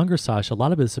you were younger, Sascha, a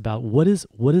lot of it's about what is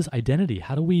identity?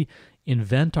 How do we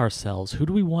invent ourselves? Who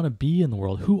do we want to be in the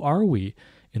world? Who are we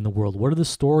in the world? What are the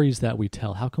stories that we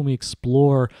tell? How can we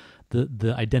explore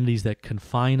the identities that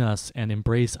confine us and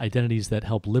embrace identities that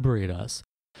help liberate us?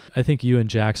 I think you and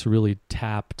Jax really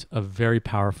tapped a very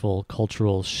powerful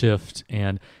cultural shift,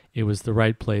 and it was the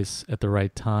right place at the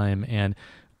right time. And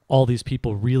all these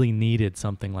people really needed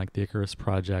something like the Icarus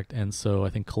Project. And so I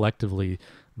think collectively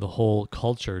the whole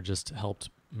culture just helped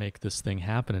make this thing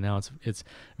happen, and now it's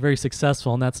very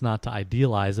successful. And that's not to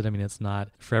idealize it. I mean, it's not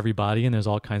for everybody, and there's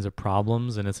all kinds of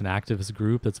problems, and it's an activist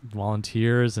group that's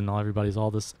volunteers, and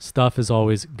all this stuff is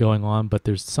always going on, but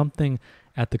there's something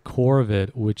at the core of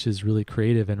it which is really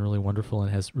creative and really wonderful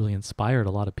and has really inspired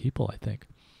a lot of people, I think.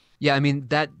 Yeah, I mean,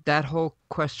 that whole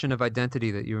question of identity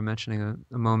that you were mentioning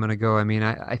a moment ago, I mean,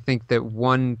 I think that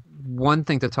one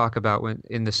thing to talk about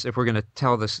if we're going to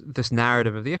tell this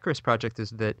narrative of the Icarus Project, is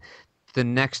that the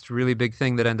next really big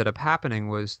thing that ended up happening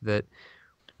was that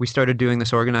we started doing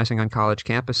this organizing on college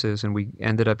campuses, and we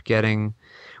ended up partnering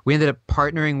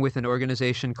with an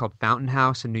organization called Fountain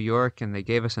House in New York, and they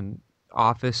gave us an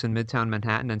office in Midtown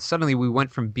Manhattan, and suddenly we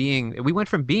went from being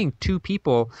two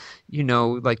people,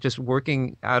 like just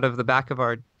working out of the back of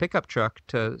our pickup truck,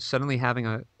 to suddenly having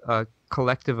a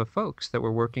collective of folks that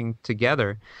were working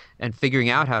together and figuring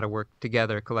out how to work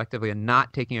together collectively, and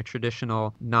not taking a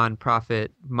traditional nonprofit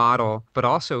model, but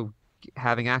also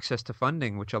having access to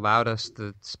funding, which allowed us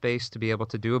the space to be able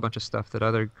to do a bunch of stuff that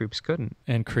other groups couldn't.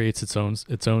 And creates its own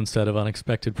set of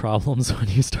unexpected problems when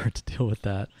you start to deal with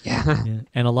that. Yeah.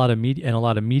 And a lot of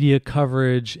media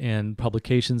coverage and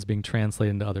publications being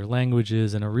translated into other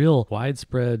languages, and a real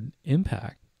widespread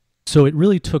impact. So it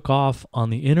really took off on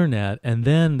the internet, and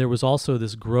then there was also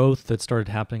this growth that started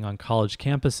happening on college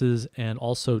campuses and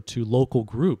also to local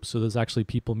groups. So there's actually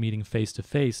people meeting face to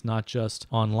face, not just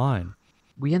online.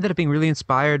 We ended up being really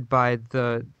inspired by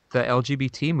the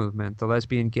LGBT movement, the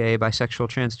lesbian, gay, bisexual,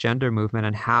 transgender movement,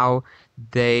 and how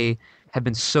they have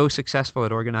been so successful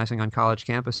at organizing on college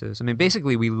campuses. I mean,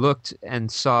 basically, we looked and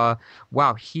saw,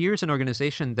 wow, here's an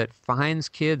organization that finds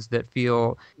kids that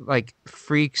feel like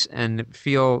freaks and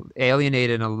feel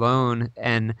alienated and alone,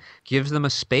 and gives them a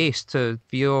space to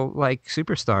feel like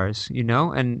superstars,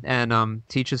 and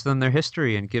teaches them their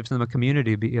history and gives them a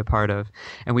community to be a part of.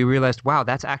 And we realized, wow,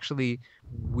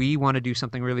 we want to do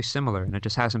something really similar, and it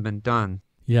just hasn't been done.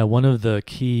 Yeah, one of the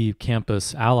key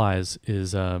campus allies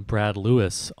is Brad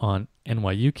Lewis on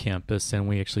NYU campus, and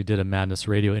we actually did a Madness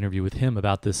Radio interview with him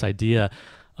about this idea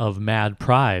of mad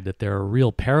pride, that there are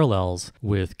real parallels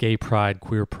with gay pride,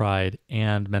 queer pride,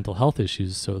 and mental health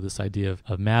issues. So this idea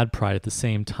of mad pride, at the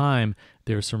same time,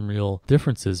 there are some real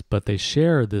differences, but they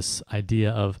share this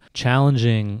idea of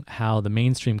challenging how the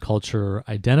mainstream culture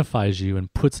identifies you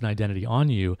and puts an identity on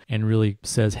you, and really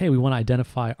says, hey, we want to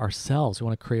identify ourselves. We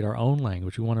want to create our own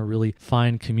language. We want to really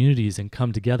find communities and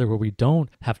come together where we don't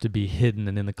have to be hidden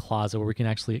and in the closet, where we can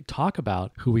actually talk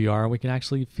about who we are, and we can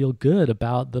actually feel good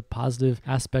about the positive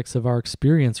aspects of our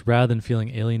experience, rather than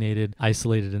feeling alienated,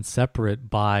 isolated, and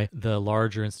separate by the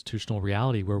larger institutional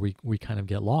reality where we kind of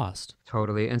get lost.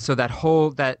 Totally. And so that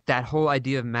whole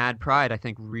idea of mad pride, I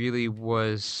think, really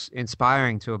was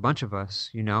inspiring to a bunch of us,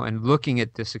 and looking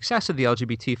at the success of the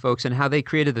LGBT folks and how they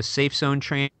created the safe zone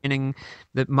training,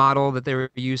 the model that they were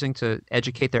using to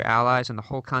educate their allies, and the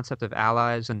whole concept of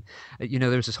allies. And,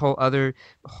 there's this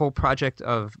whole project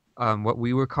of what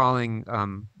we were calling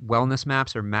wellness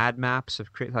maps, or mad maps, of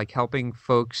like helping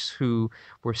folks who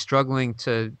were struggling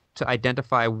to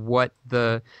identify what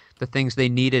the things they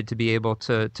needed to be able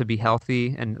to be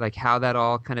healthy, and like how that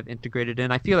all kind of integrated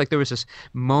in. I feel like there was this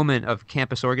moment of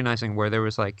campus organizing where there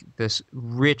was like this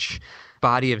rich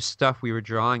body of stuff we were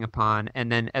drawing upon,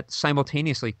 and then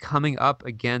simultaneously coming up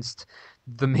against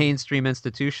the mainstream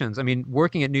institutions. I mean,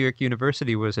 working at New York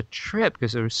University was a trip,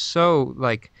 because it was so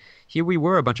like, here we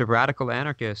were, a bunch of radical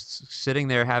anarchists sitting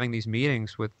there having these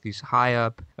meetings with these high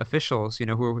up officials,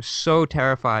 who were so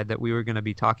terrified that we were going to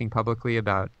be talking publicly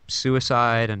about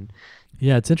suicide. And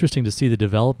yeah, it's interesting to see the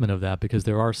development of that, because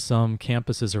there are some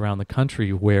campuses around the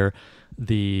country where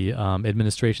the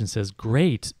administration says,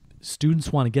 great,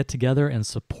 students want to get together and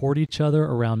support each other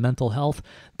around mental health.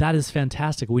 That is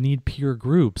fantastic. We need peer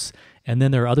groups. And then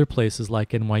there are other places like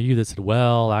NYU that said,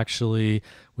 well, actually,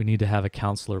 we need to have a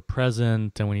counselor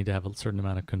present, and we need to have a certain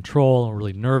amount of control. I'm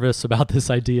really nervous about this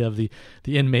idea of the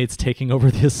inmates taking over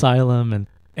the asylum.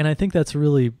 And I think that's a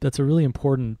really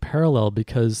important parallel,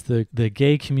 because the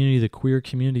gay community, the queer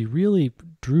community, really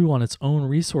drew on its own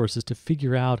resources to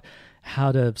figure out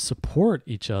how to support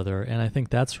each other. And I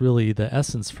think that's really the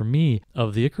essence for me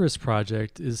of the Icarus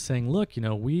Project, is saying, look,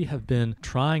 we have been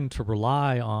trying to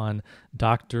rely on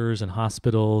doctors and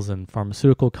hospitals and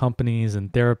pharmaceutical companies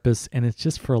and therapists, and it's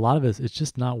just, for a lot of us, it's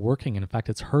just not working. And in fact,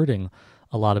 it's hurting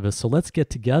a lot of us. So let's get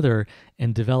together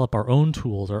and develop our own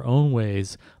tools, our own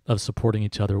ways of supporting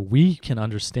each other. We can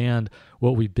understand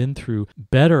what we've been through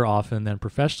better often than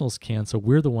professionals can, so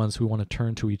we're the ones who want to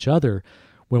turn to each other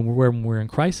when we're in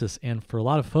crisis. And for a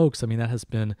lot of folks, I mean, that has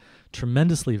been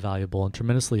tremendously valuable and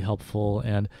tremendously helpful.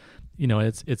 And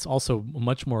it's also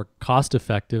much more cost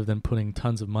effective than putting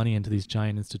tons of money into these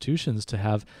giant institutions to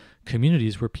have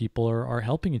communities where people are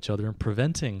helping each other and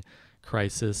preventing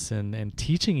crisis and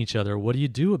teaching each other, what do you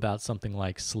do about something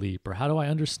like sleep, or how do I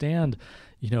understand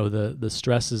the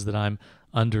stresses that I'm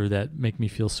under that make me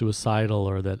feel suicidal,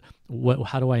 or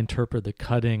how do I interpret the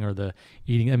cutting or the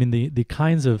eating? I mean, the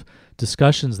kinds of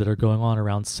discussions that are going on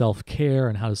around self-care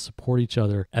and how to support each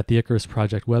other at the Icarus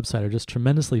Project website are just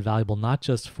tremendously valuable, not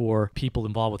just for people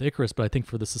involved with Icarus, but I think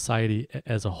for the society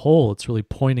as a whole. It's really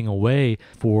pointing a way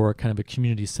for kind of a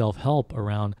community self-help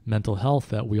around mental health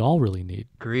that we all really need.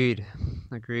 Agreed.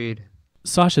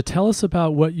 Sascha, tell us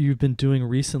about what you've been doing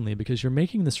recently, because you're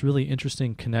making this really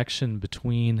interesting connection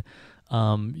between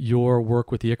your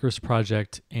work with the Icarus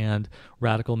Project and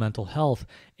radical mental health,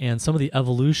 and some of the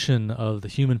evolution of the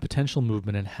human potential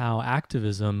movement, and how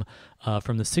activism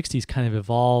from the 60s kind of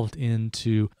evolved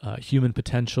into human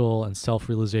potential and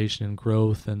self-realization and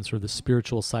growth and sort of the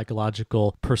spiritual,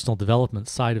 psychological, personal development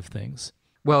side of things.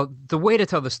 Well, the way to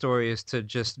tell the story is to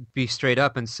just be straight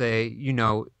up and say,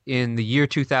 in the year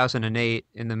 2008,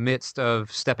 in the midst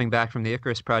of stepping back from the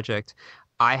Icarus Project,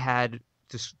 I had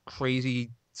this crazy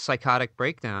psychotic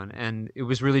breakdown, and it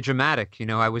was really dramatic.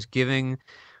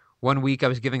 One week I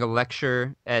was giving a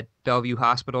lecture at Bellevue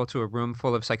Hospital to a room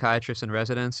full of psychiatrists and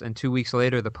residents, and 2 weeks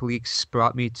later the police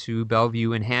brought me to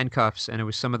Bellevue in handcuffs, and it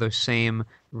was some of those same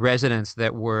residents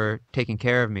that were taking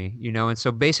care of me, and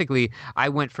so basically I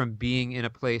went from being in a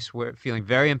place where feeling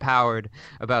very empowered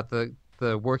about the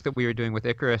work that we were doing with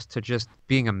Icarus to just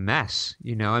being a mess,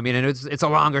 I mean, and it's a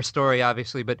longer story,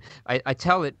 obviously, but I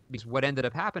tell it because what ended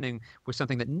up happening was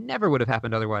something that never would have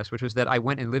happened otherwise, which was that I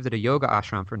went and lived at a yoga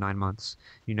ashram for 9 months,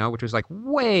 which was like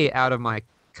way out of my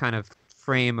kind of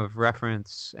frame of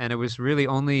reference. And it was really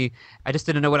I just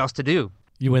didn't know what else to do.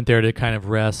 You went there to kind of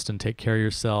rest and take care of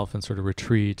yourself and sort of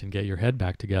retreat and get your head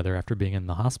back together after being in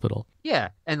the hospital. Yeah,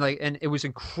 and it was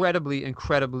incredibly,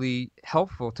 incredibly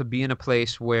helpful to be in a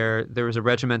place where there was a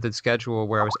regimented schedule,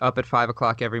 where I was up at 5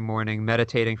 o'clock every morning,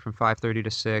 meditating from 5:30 to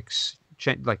 6,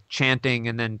 chanting,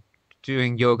 and then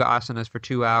doing yoga asanas for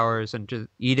 2 hours, and just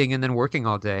eating and then working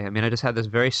all day. I mean, I just had this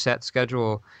very set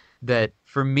schedule that,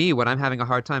 for me, when I'm having a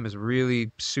hard time, is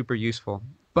really super useful.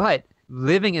 But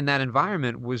living in that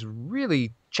environment was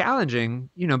really challenging,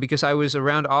 because I was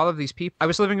around all of these people. I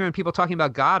was living around people talking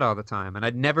about God all the time, and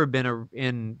I'd never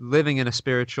been living in a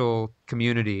spiritual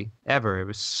community ever. It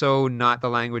was so not the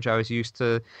language I was used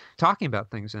to talking about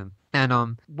things in.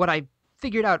 And what I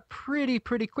figured out pretty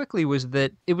quickly was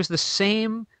that it was the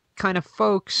same kind of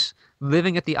folks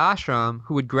living at the ashram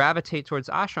who would gravitate towards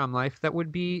ashram life that would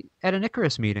be at an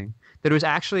Icarus meeting. That it was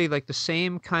actually like the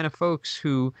same kind of folks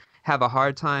who have a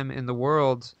hard time in the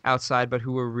world outside, but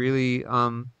who are really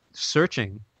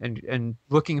searching and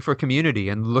looking for community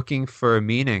and looking for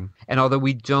meaning. And although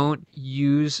we don't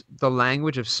use the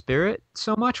language of spirit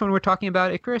so much when we're talking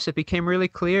about Icarus, it became really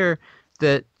clear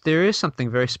that there is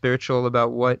something very spiritual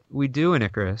about what we do in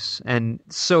Icarus. And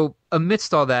so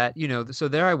amidst all that, so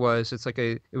there I was.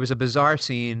 It was a bizarre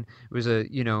scene. It was a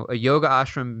yoga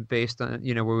ashram based on,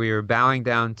 where we were bowing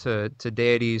down to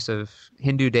deities of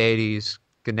Hindu deities,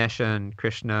 Ganesha and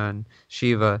Krishna and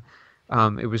Shiva.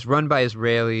 It was run by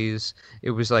Israelis. It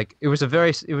was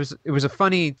a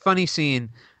funny scene,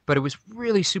 but it was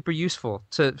really super useful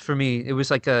for me. It was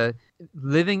like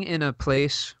living in a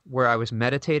place where I was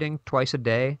meditating twice a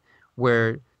day,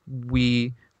 where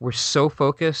we were so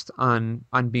focused on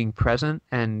being present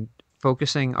and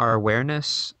focusing our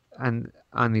awareness and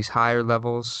on these higher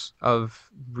levels of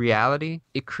reality.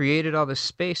 It created all this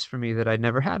space for me that I'd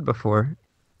never had before.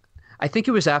 I think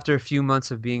it was after a few months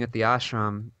of being at the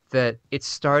ashram that it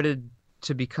started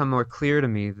to become more clear to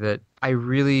me that I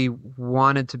really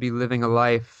wanted to be living a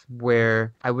life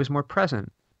where I was more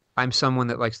present. I'm someone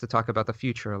that likes to talk about the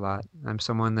future a lot. I'm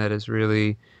someone that is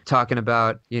really talking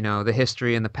about, the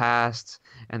history and the past,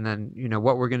 and then,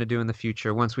 what we're going to do in the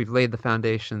future once we've laid the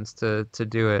foundations to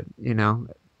do it,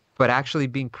 But actually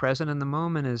being present in the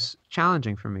moment is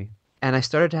challenging for me. And I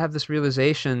started to have this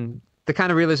realization, the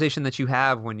kind of realization that you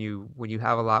have when you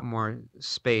have a lot more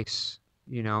space,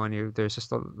 and there's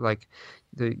just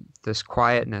this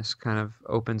quietness kind of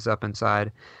opens up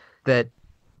inside, that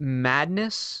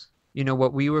madness,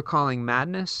 what we were calling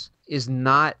madness, is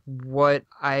not what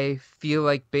I feel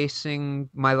like basing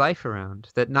my life around.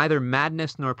 That neither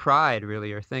madness nor pride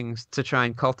really are things to try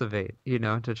and cultivate,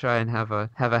 to try and have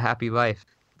a happy life.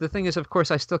 The thing is, of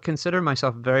course, I still consider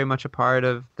myself very much a part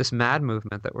of this mad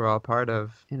movement that we're all part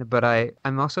of. But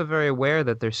I'm also very aware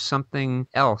that there's something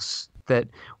else that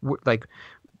like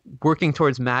working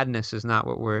towards madness is not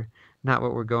what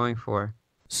we're going for.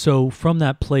 So, from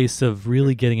that place of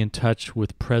really getting in touch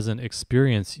with present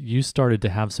experience, you started to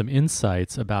have some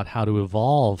insights about how to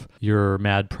evolve your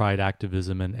mad pride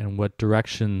activism and what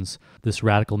directions this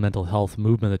radical mental health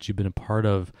movement that you've been a part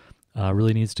of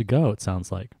really needs to go, it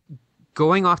sounds like.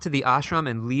 Going off to the ashram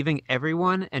and leaving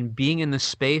everyone and being in the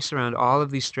space around all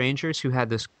of these strangers who had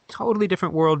this totally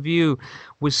different worldview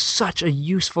was such a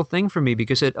useful thing for me,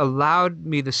 because it allowed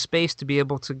me the space to be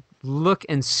able to look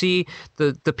and see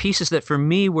the pieces that for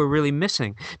me were really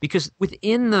missing. Because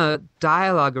within the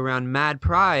dialogue around mad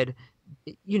pride,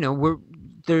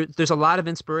 there's a lot of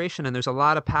inspiration and there's a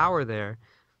lot of power there,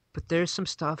 but there's some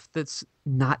stuff that's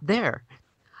not there.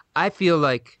 I feel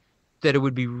like that it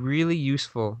would be really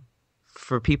useful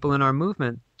for people in our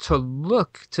movement to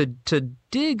look, to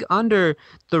dig under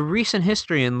the recent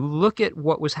history and look at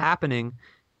what was happening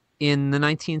in the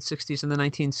 1960s and the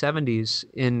 1970s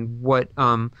in what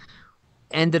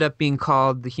ended up being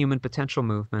called the human potential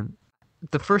movement.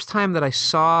 The first time that I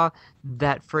saw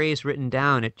that phrase written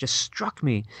down, it just struck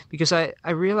me, because I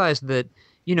realized that,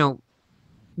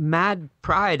 mad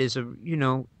pride is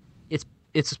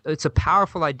it's a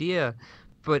powerful idea,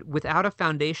 but without a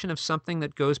foundation of something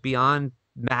that goes beyond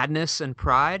madness and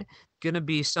pride, going to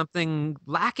be something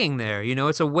lacking there.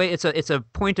 It's a way, it's a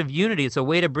point of unity. It's a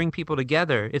way to bring people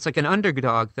together. It's like an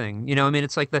underdog thing. I mean,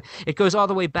 it's like it goes all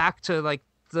the way back to like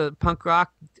the punk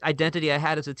rock identity I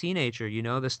had as a teenager,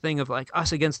 this thing of like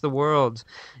us against the world,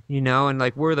 and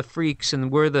like we're the freaks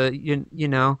and we're the,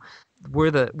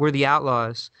 we're the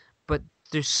outlaws. But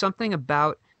there's something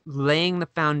about laying the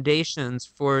foundations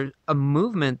for a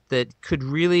movement that could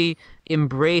really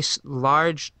embrace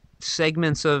large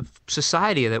segments of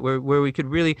society, that where we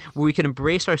can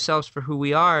embrace ourselves for who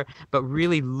we are, but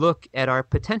really look at our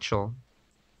potential.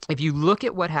 If you look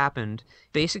at what happened,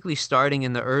 basically starting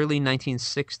in the early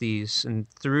 1960s and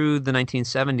through the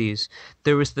 1970s,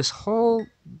 there was this whole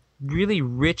really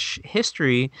rich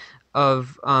history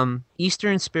of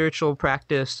Eastern spiritual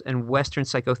practice and Western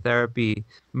psychotherapy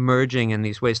merging in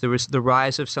these ways. There was the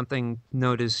rise of something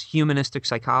known as humanistic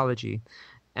psychology,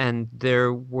 and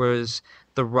there was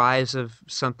the rise of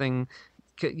something,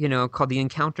 called the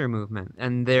encounter movement.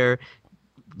 And there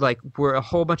were a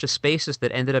whole bunch of spaces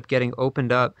that ended up getting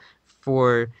opened up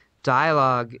for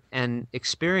dialogue and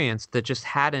experience that just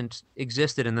hadn't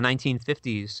existed in the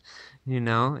 1950s, in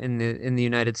the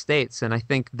United States. And I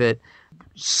think that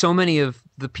so many of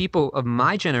the people of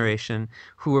my generation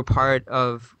who were part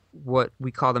of what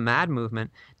we call the MAD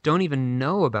movement don't even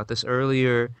know about this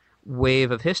earlier wave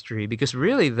of history, because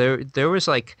really there was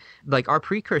like our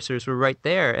precursors were right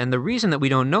there. And the reason that we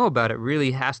don't know about it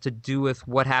really has to do with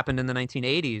what happened in the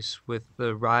 1980s with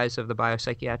the rise of the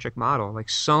biopsychiatric model. Like,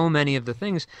 so many of the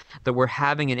things that were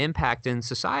having an impact in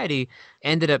society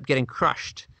ended up getting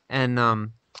crushed.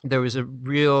 And there was a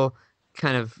real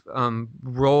kind of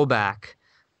rollback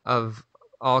of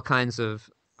all kinds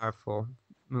of powerful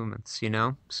movements,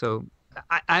 So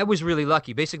I was really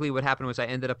lucky. Basically, what happened was I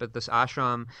ended up at this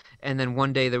ashram, and then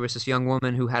one day there was this young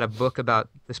woman who had a book about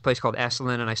this place called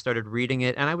Esalen, and I started reading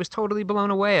it, and I was totally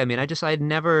blown away. I mean, I had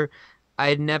never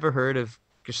heard of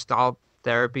Gestalt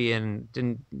therapy and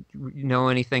didn't know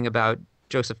anything about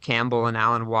Joseph Campbell and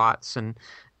Alan Watts and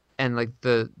like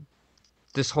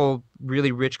this whole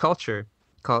really rich culture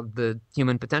called the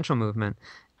human potential movement.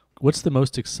 What's the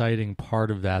most exciting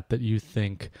part of that you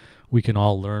think we can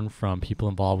all learn from people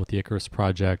involved with the Icarus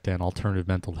Project and alternative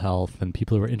mental health and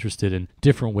people who are interested in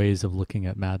different ways of looking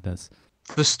at madness?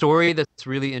 The story that's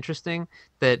really interesting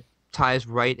that ties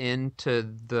right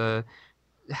into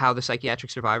how the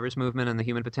psychiatric survivors movement and the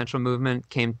human potential movement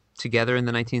came together in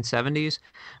the 1970s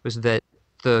was that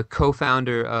the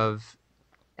co-founder of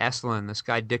Esalen, this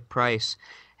guy Dick Price,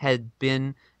 had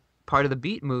been part of the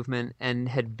Beat movement and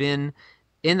had been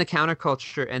in the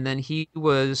counterculture, and then he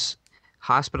was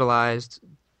hospitalized,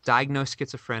 diagnosed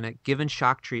schizophrenic, given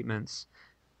shock treatments,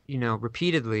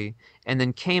 repeatedly, and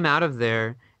then came out of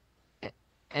there,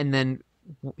 and then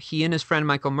he and his friend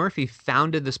Michael Murphy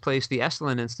founded this place, the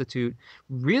Esalen Institute,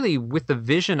 really with the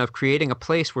vision of creating a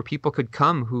place where people could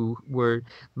come who were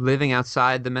living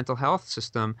outside the mental health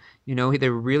system. They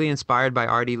were really inspired by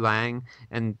R.D. Laing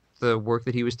and the work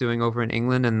that he was doing over in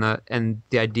England, and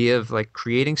the idea of like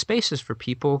creating spaces for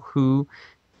people who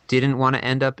didn't want to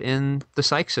end up in the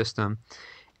psych system.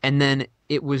 And then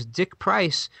it was Dick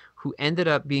Price who ended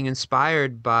up being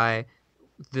inspired by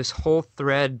this whole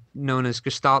thread known as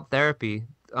Gestalt therapy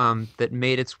that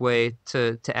made its way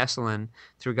to Esalen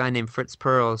through a guy named Fritz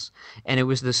Perls. And it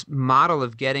was this model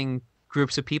of getting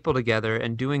groups of people together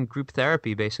and doing group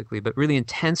therapy, basically, but really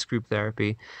intense group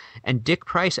therapy. And Dick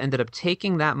Price ended up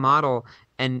taking that model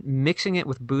and mixing it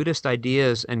with Buddhist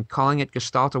ideas and calling it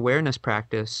Gestalt awareness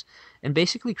practice, and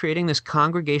basically creating this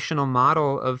congregational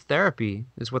model of therapy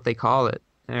is what they call it.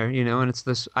 And it's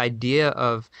this idea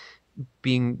of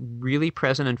being really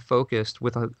present and focused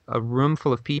with a room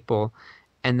full of people,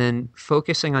 and then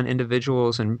focusing on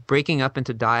individuals and breaking up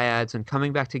into dyads and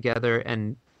coming back together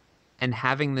and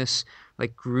having this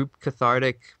like group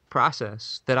cathartic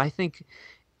process that I think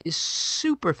is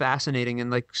super fascinating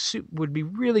and like would be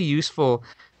really useful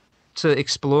to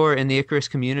explore in the Icarus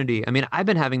community. I mean, I've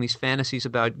been having these fantasies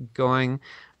about going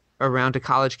around to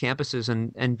college campuses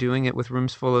and doing it with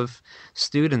rooms full of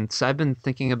students. I've been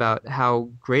thinking about how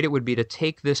great it would be to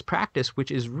take this practice,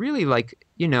 which is really like,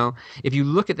 if you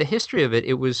look at the history of it,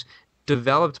 it was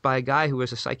developed by a guy who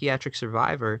was a psychiatric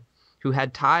survivor who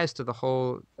had ties to the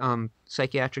whole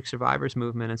psychiatric survivors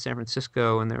movement in San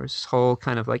Francisco. And there was this whole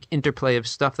kind of like interplay of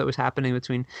stuff that was happening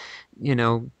between,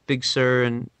 Big Sur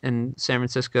and San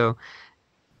Francisco.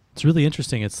 It's really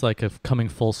interesting. It's like a coming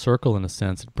full circle in a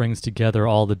sense. It brings together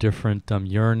all the different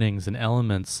yearnings and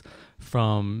elements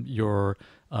from your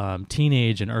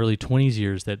teenage and early 20s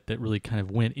years that really kind of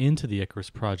went into the Icarus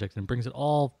Project, and brings it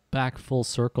all back full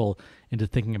circle into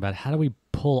thinking about how do we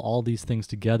pull all these things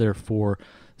together for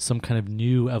some kind of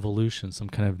new evolution, some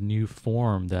kind of new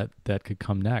form that could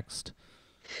come next.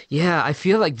 Yeah, I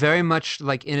feel like very much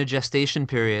like in a gestation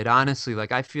period, honestly.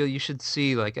 Like I feel you should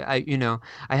see, like I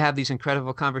have these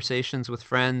incredible conversations with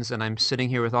friends, and I'm sitting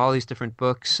here with all these different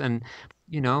books and,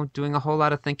 doing a whole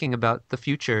lot of thinking about the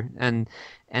future and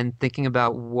thinking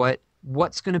about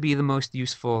what's going to be the most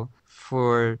useful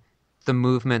for the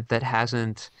movement that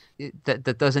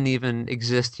doesn't even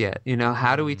exist yet.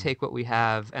 How do we take what we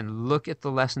have and look at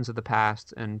the lessons of the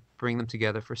past and bring them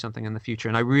together for something in the future?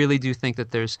 And I really do think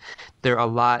that there are a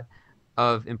lot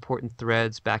of important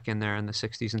threads back in there in the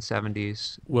 60s and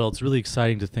 70s. Well, it's really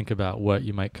exciting to think about what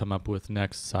you might come up with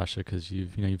next, Sascha, because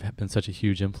you've been such a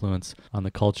huge influence on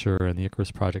the culture, and the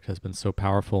Icarus Project has been so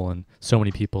powerful in so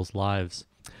many people's lives.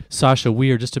 Sascha,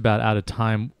 we are just about out of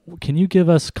time. Can you give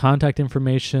us contact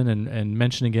information and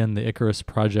mention again the Icarus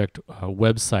Project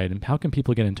website, and how can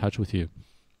people get in touch with you?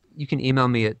 You can email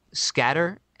me at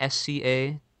scatter,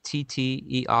 SCATTER,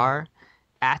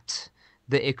 at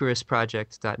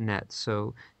theicarusproject.net.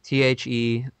 So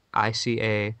THEICARUS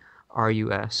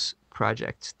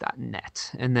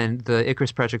project.net. And then the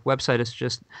Icarus Project website is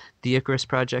just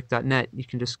theicarusproject.net. You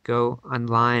can just go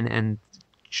online and,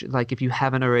 like, if you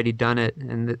haven't already done it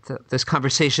and this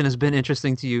conversation has been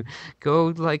interesting to you,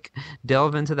 go like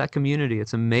delve into that community.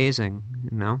 It's amazing,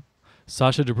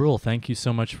 Sascha DuBrul, thank you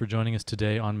so much for joining us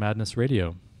today on Madness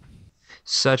Radio.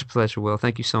 Such a pleasure, Will.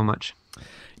 Thank you so much.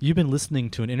 You've been listening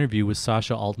to an interview with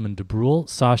Sascha Altman DuBrul.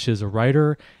 Sascha is a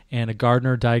writer and a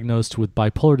gardener diagnosed with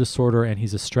bipolar disorder, and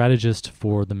he's a strategist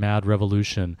for the Mad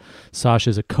Revolution. Sascha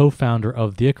is a co-founder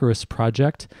of the Icarus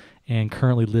Project and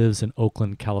currently lives in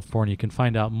Oakland, California. You can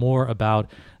find out more about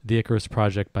the Icarus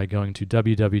Project by going to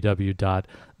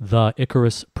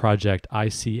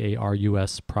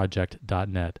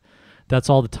www.theicarusproject.net. That's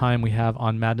all the time we have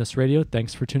on Madness Radio.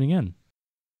 Thanks for tuning in.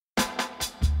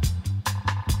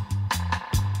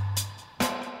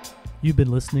 You've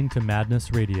been listening to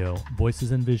Madness Radio,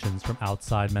 voices and visions from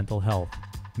outside mental health.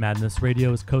 Madness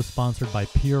Radio is co-sponsored by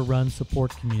peer-run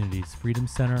support communities Freedom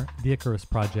Center, the Icarus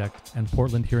Project, and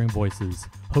Portland Hearing Voices.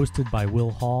 Hosted by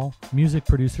Will Hall, music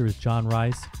producer is John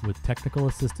Rice, with technical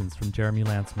assistance from Jeremy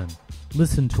Lantzman.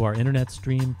 Listen to our internet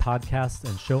stream, podcasts,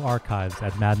 and show archives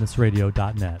at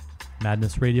madnessradio.net.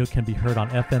 Madness Radio can be heard on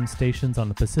FM stations on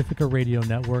the Pacifica Radio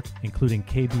Network, including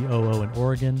KBOO in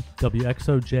Oregon,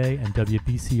 WXOJ and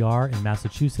WBCR in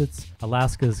Massachusetts,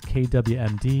 Alaska's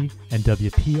KWMD, and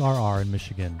WPRR in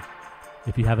Michigan.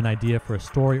 If you have an idea for a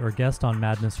story or guest on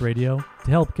Madness Radio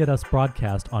to help get us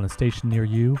broadcast on a station near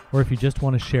you, or if you just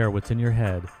want to share what's in your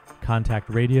head, contact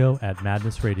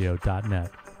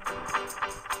radio@madnessradio.net.